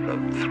your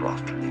throat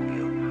throttling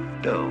you,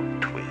 don't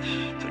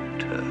twist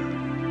and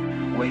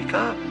turn. Wake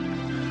up.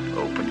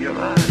 Open your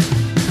eyes.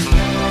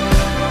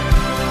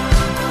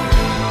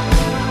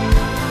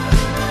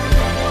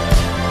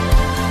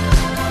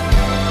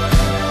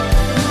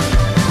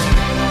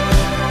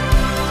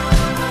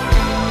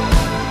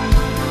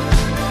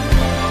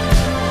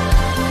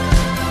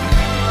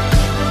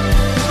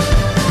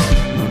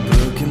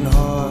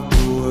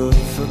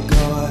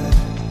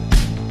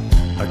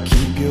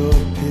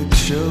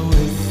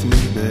 With me,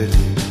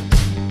 Betty,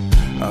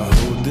 I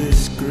hold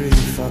this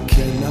grief I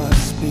cannot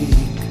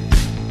speak.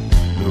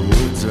 The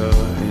woods are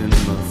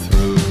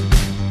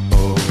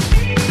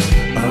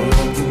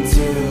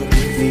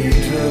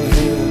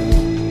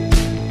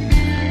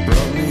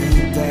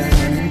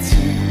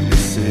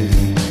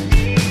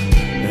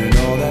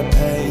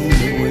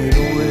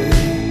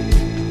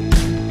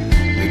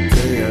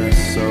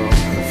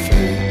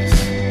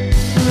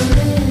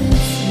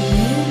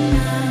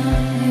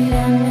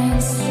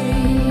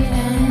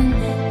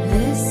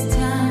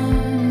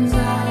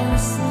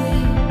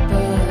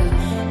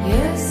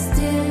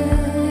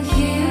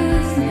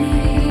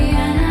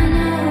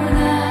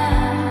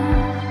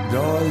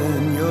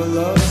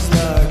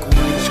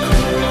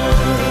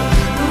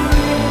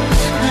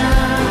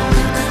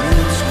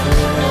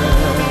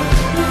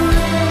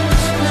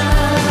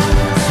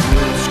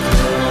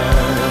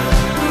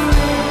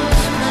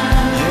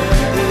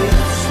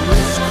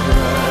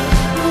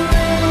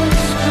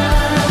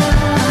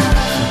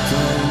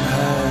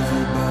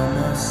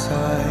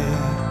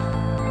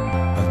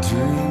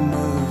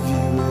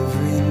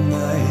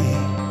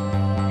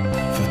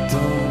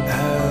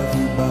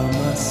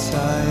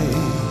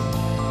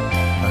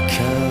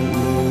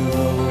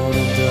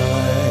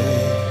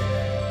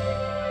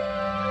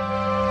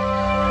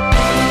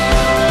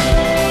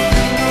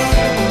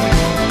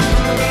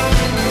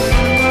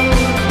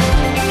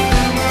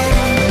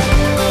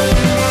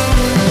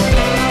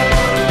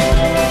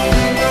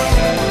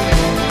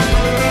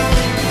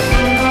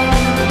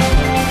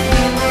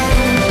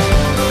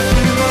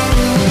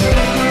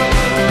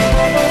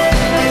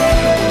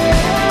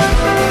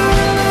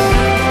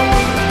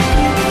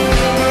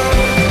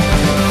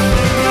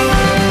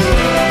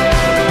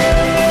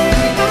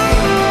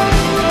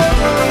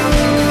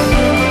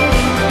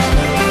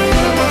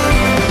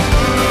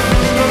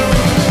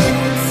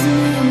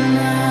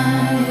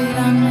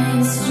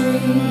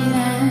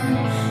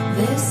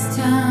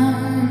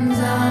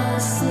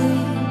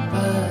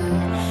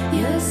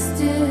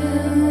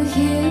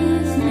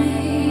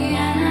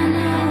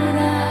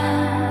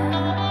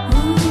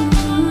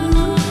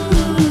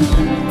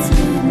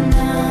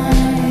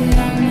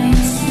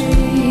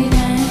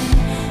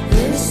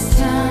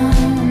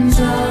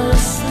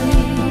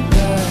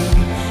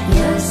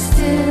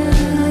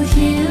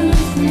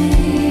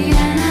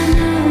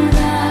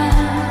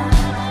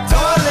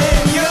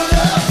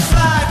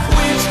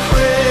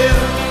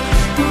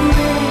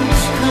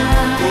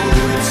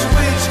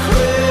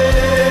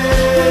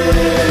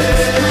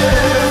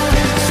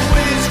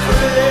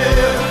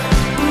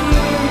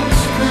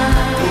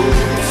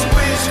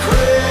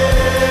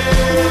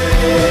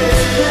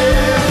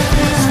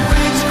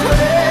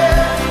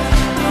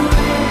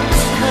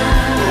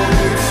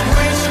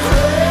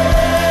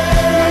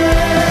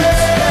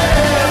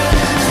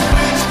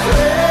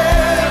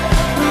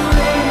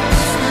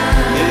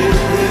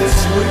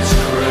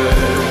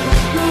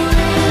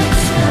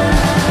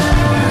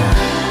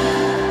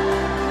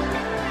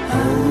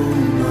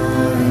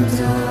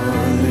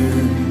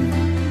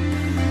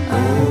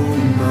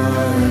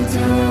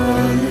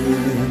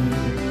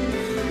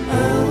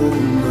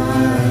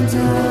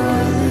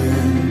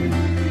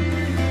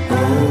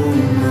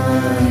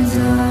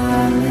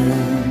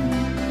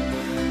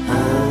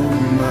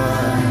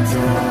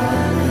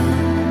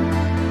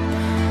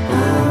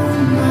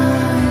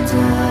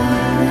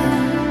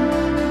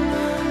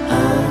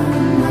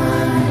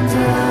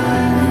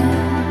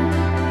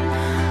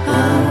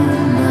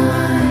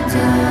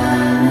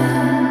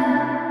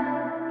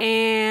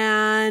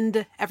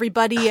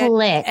Everybody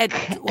Click.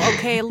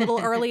 okay, a little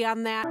early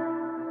on that.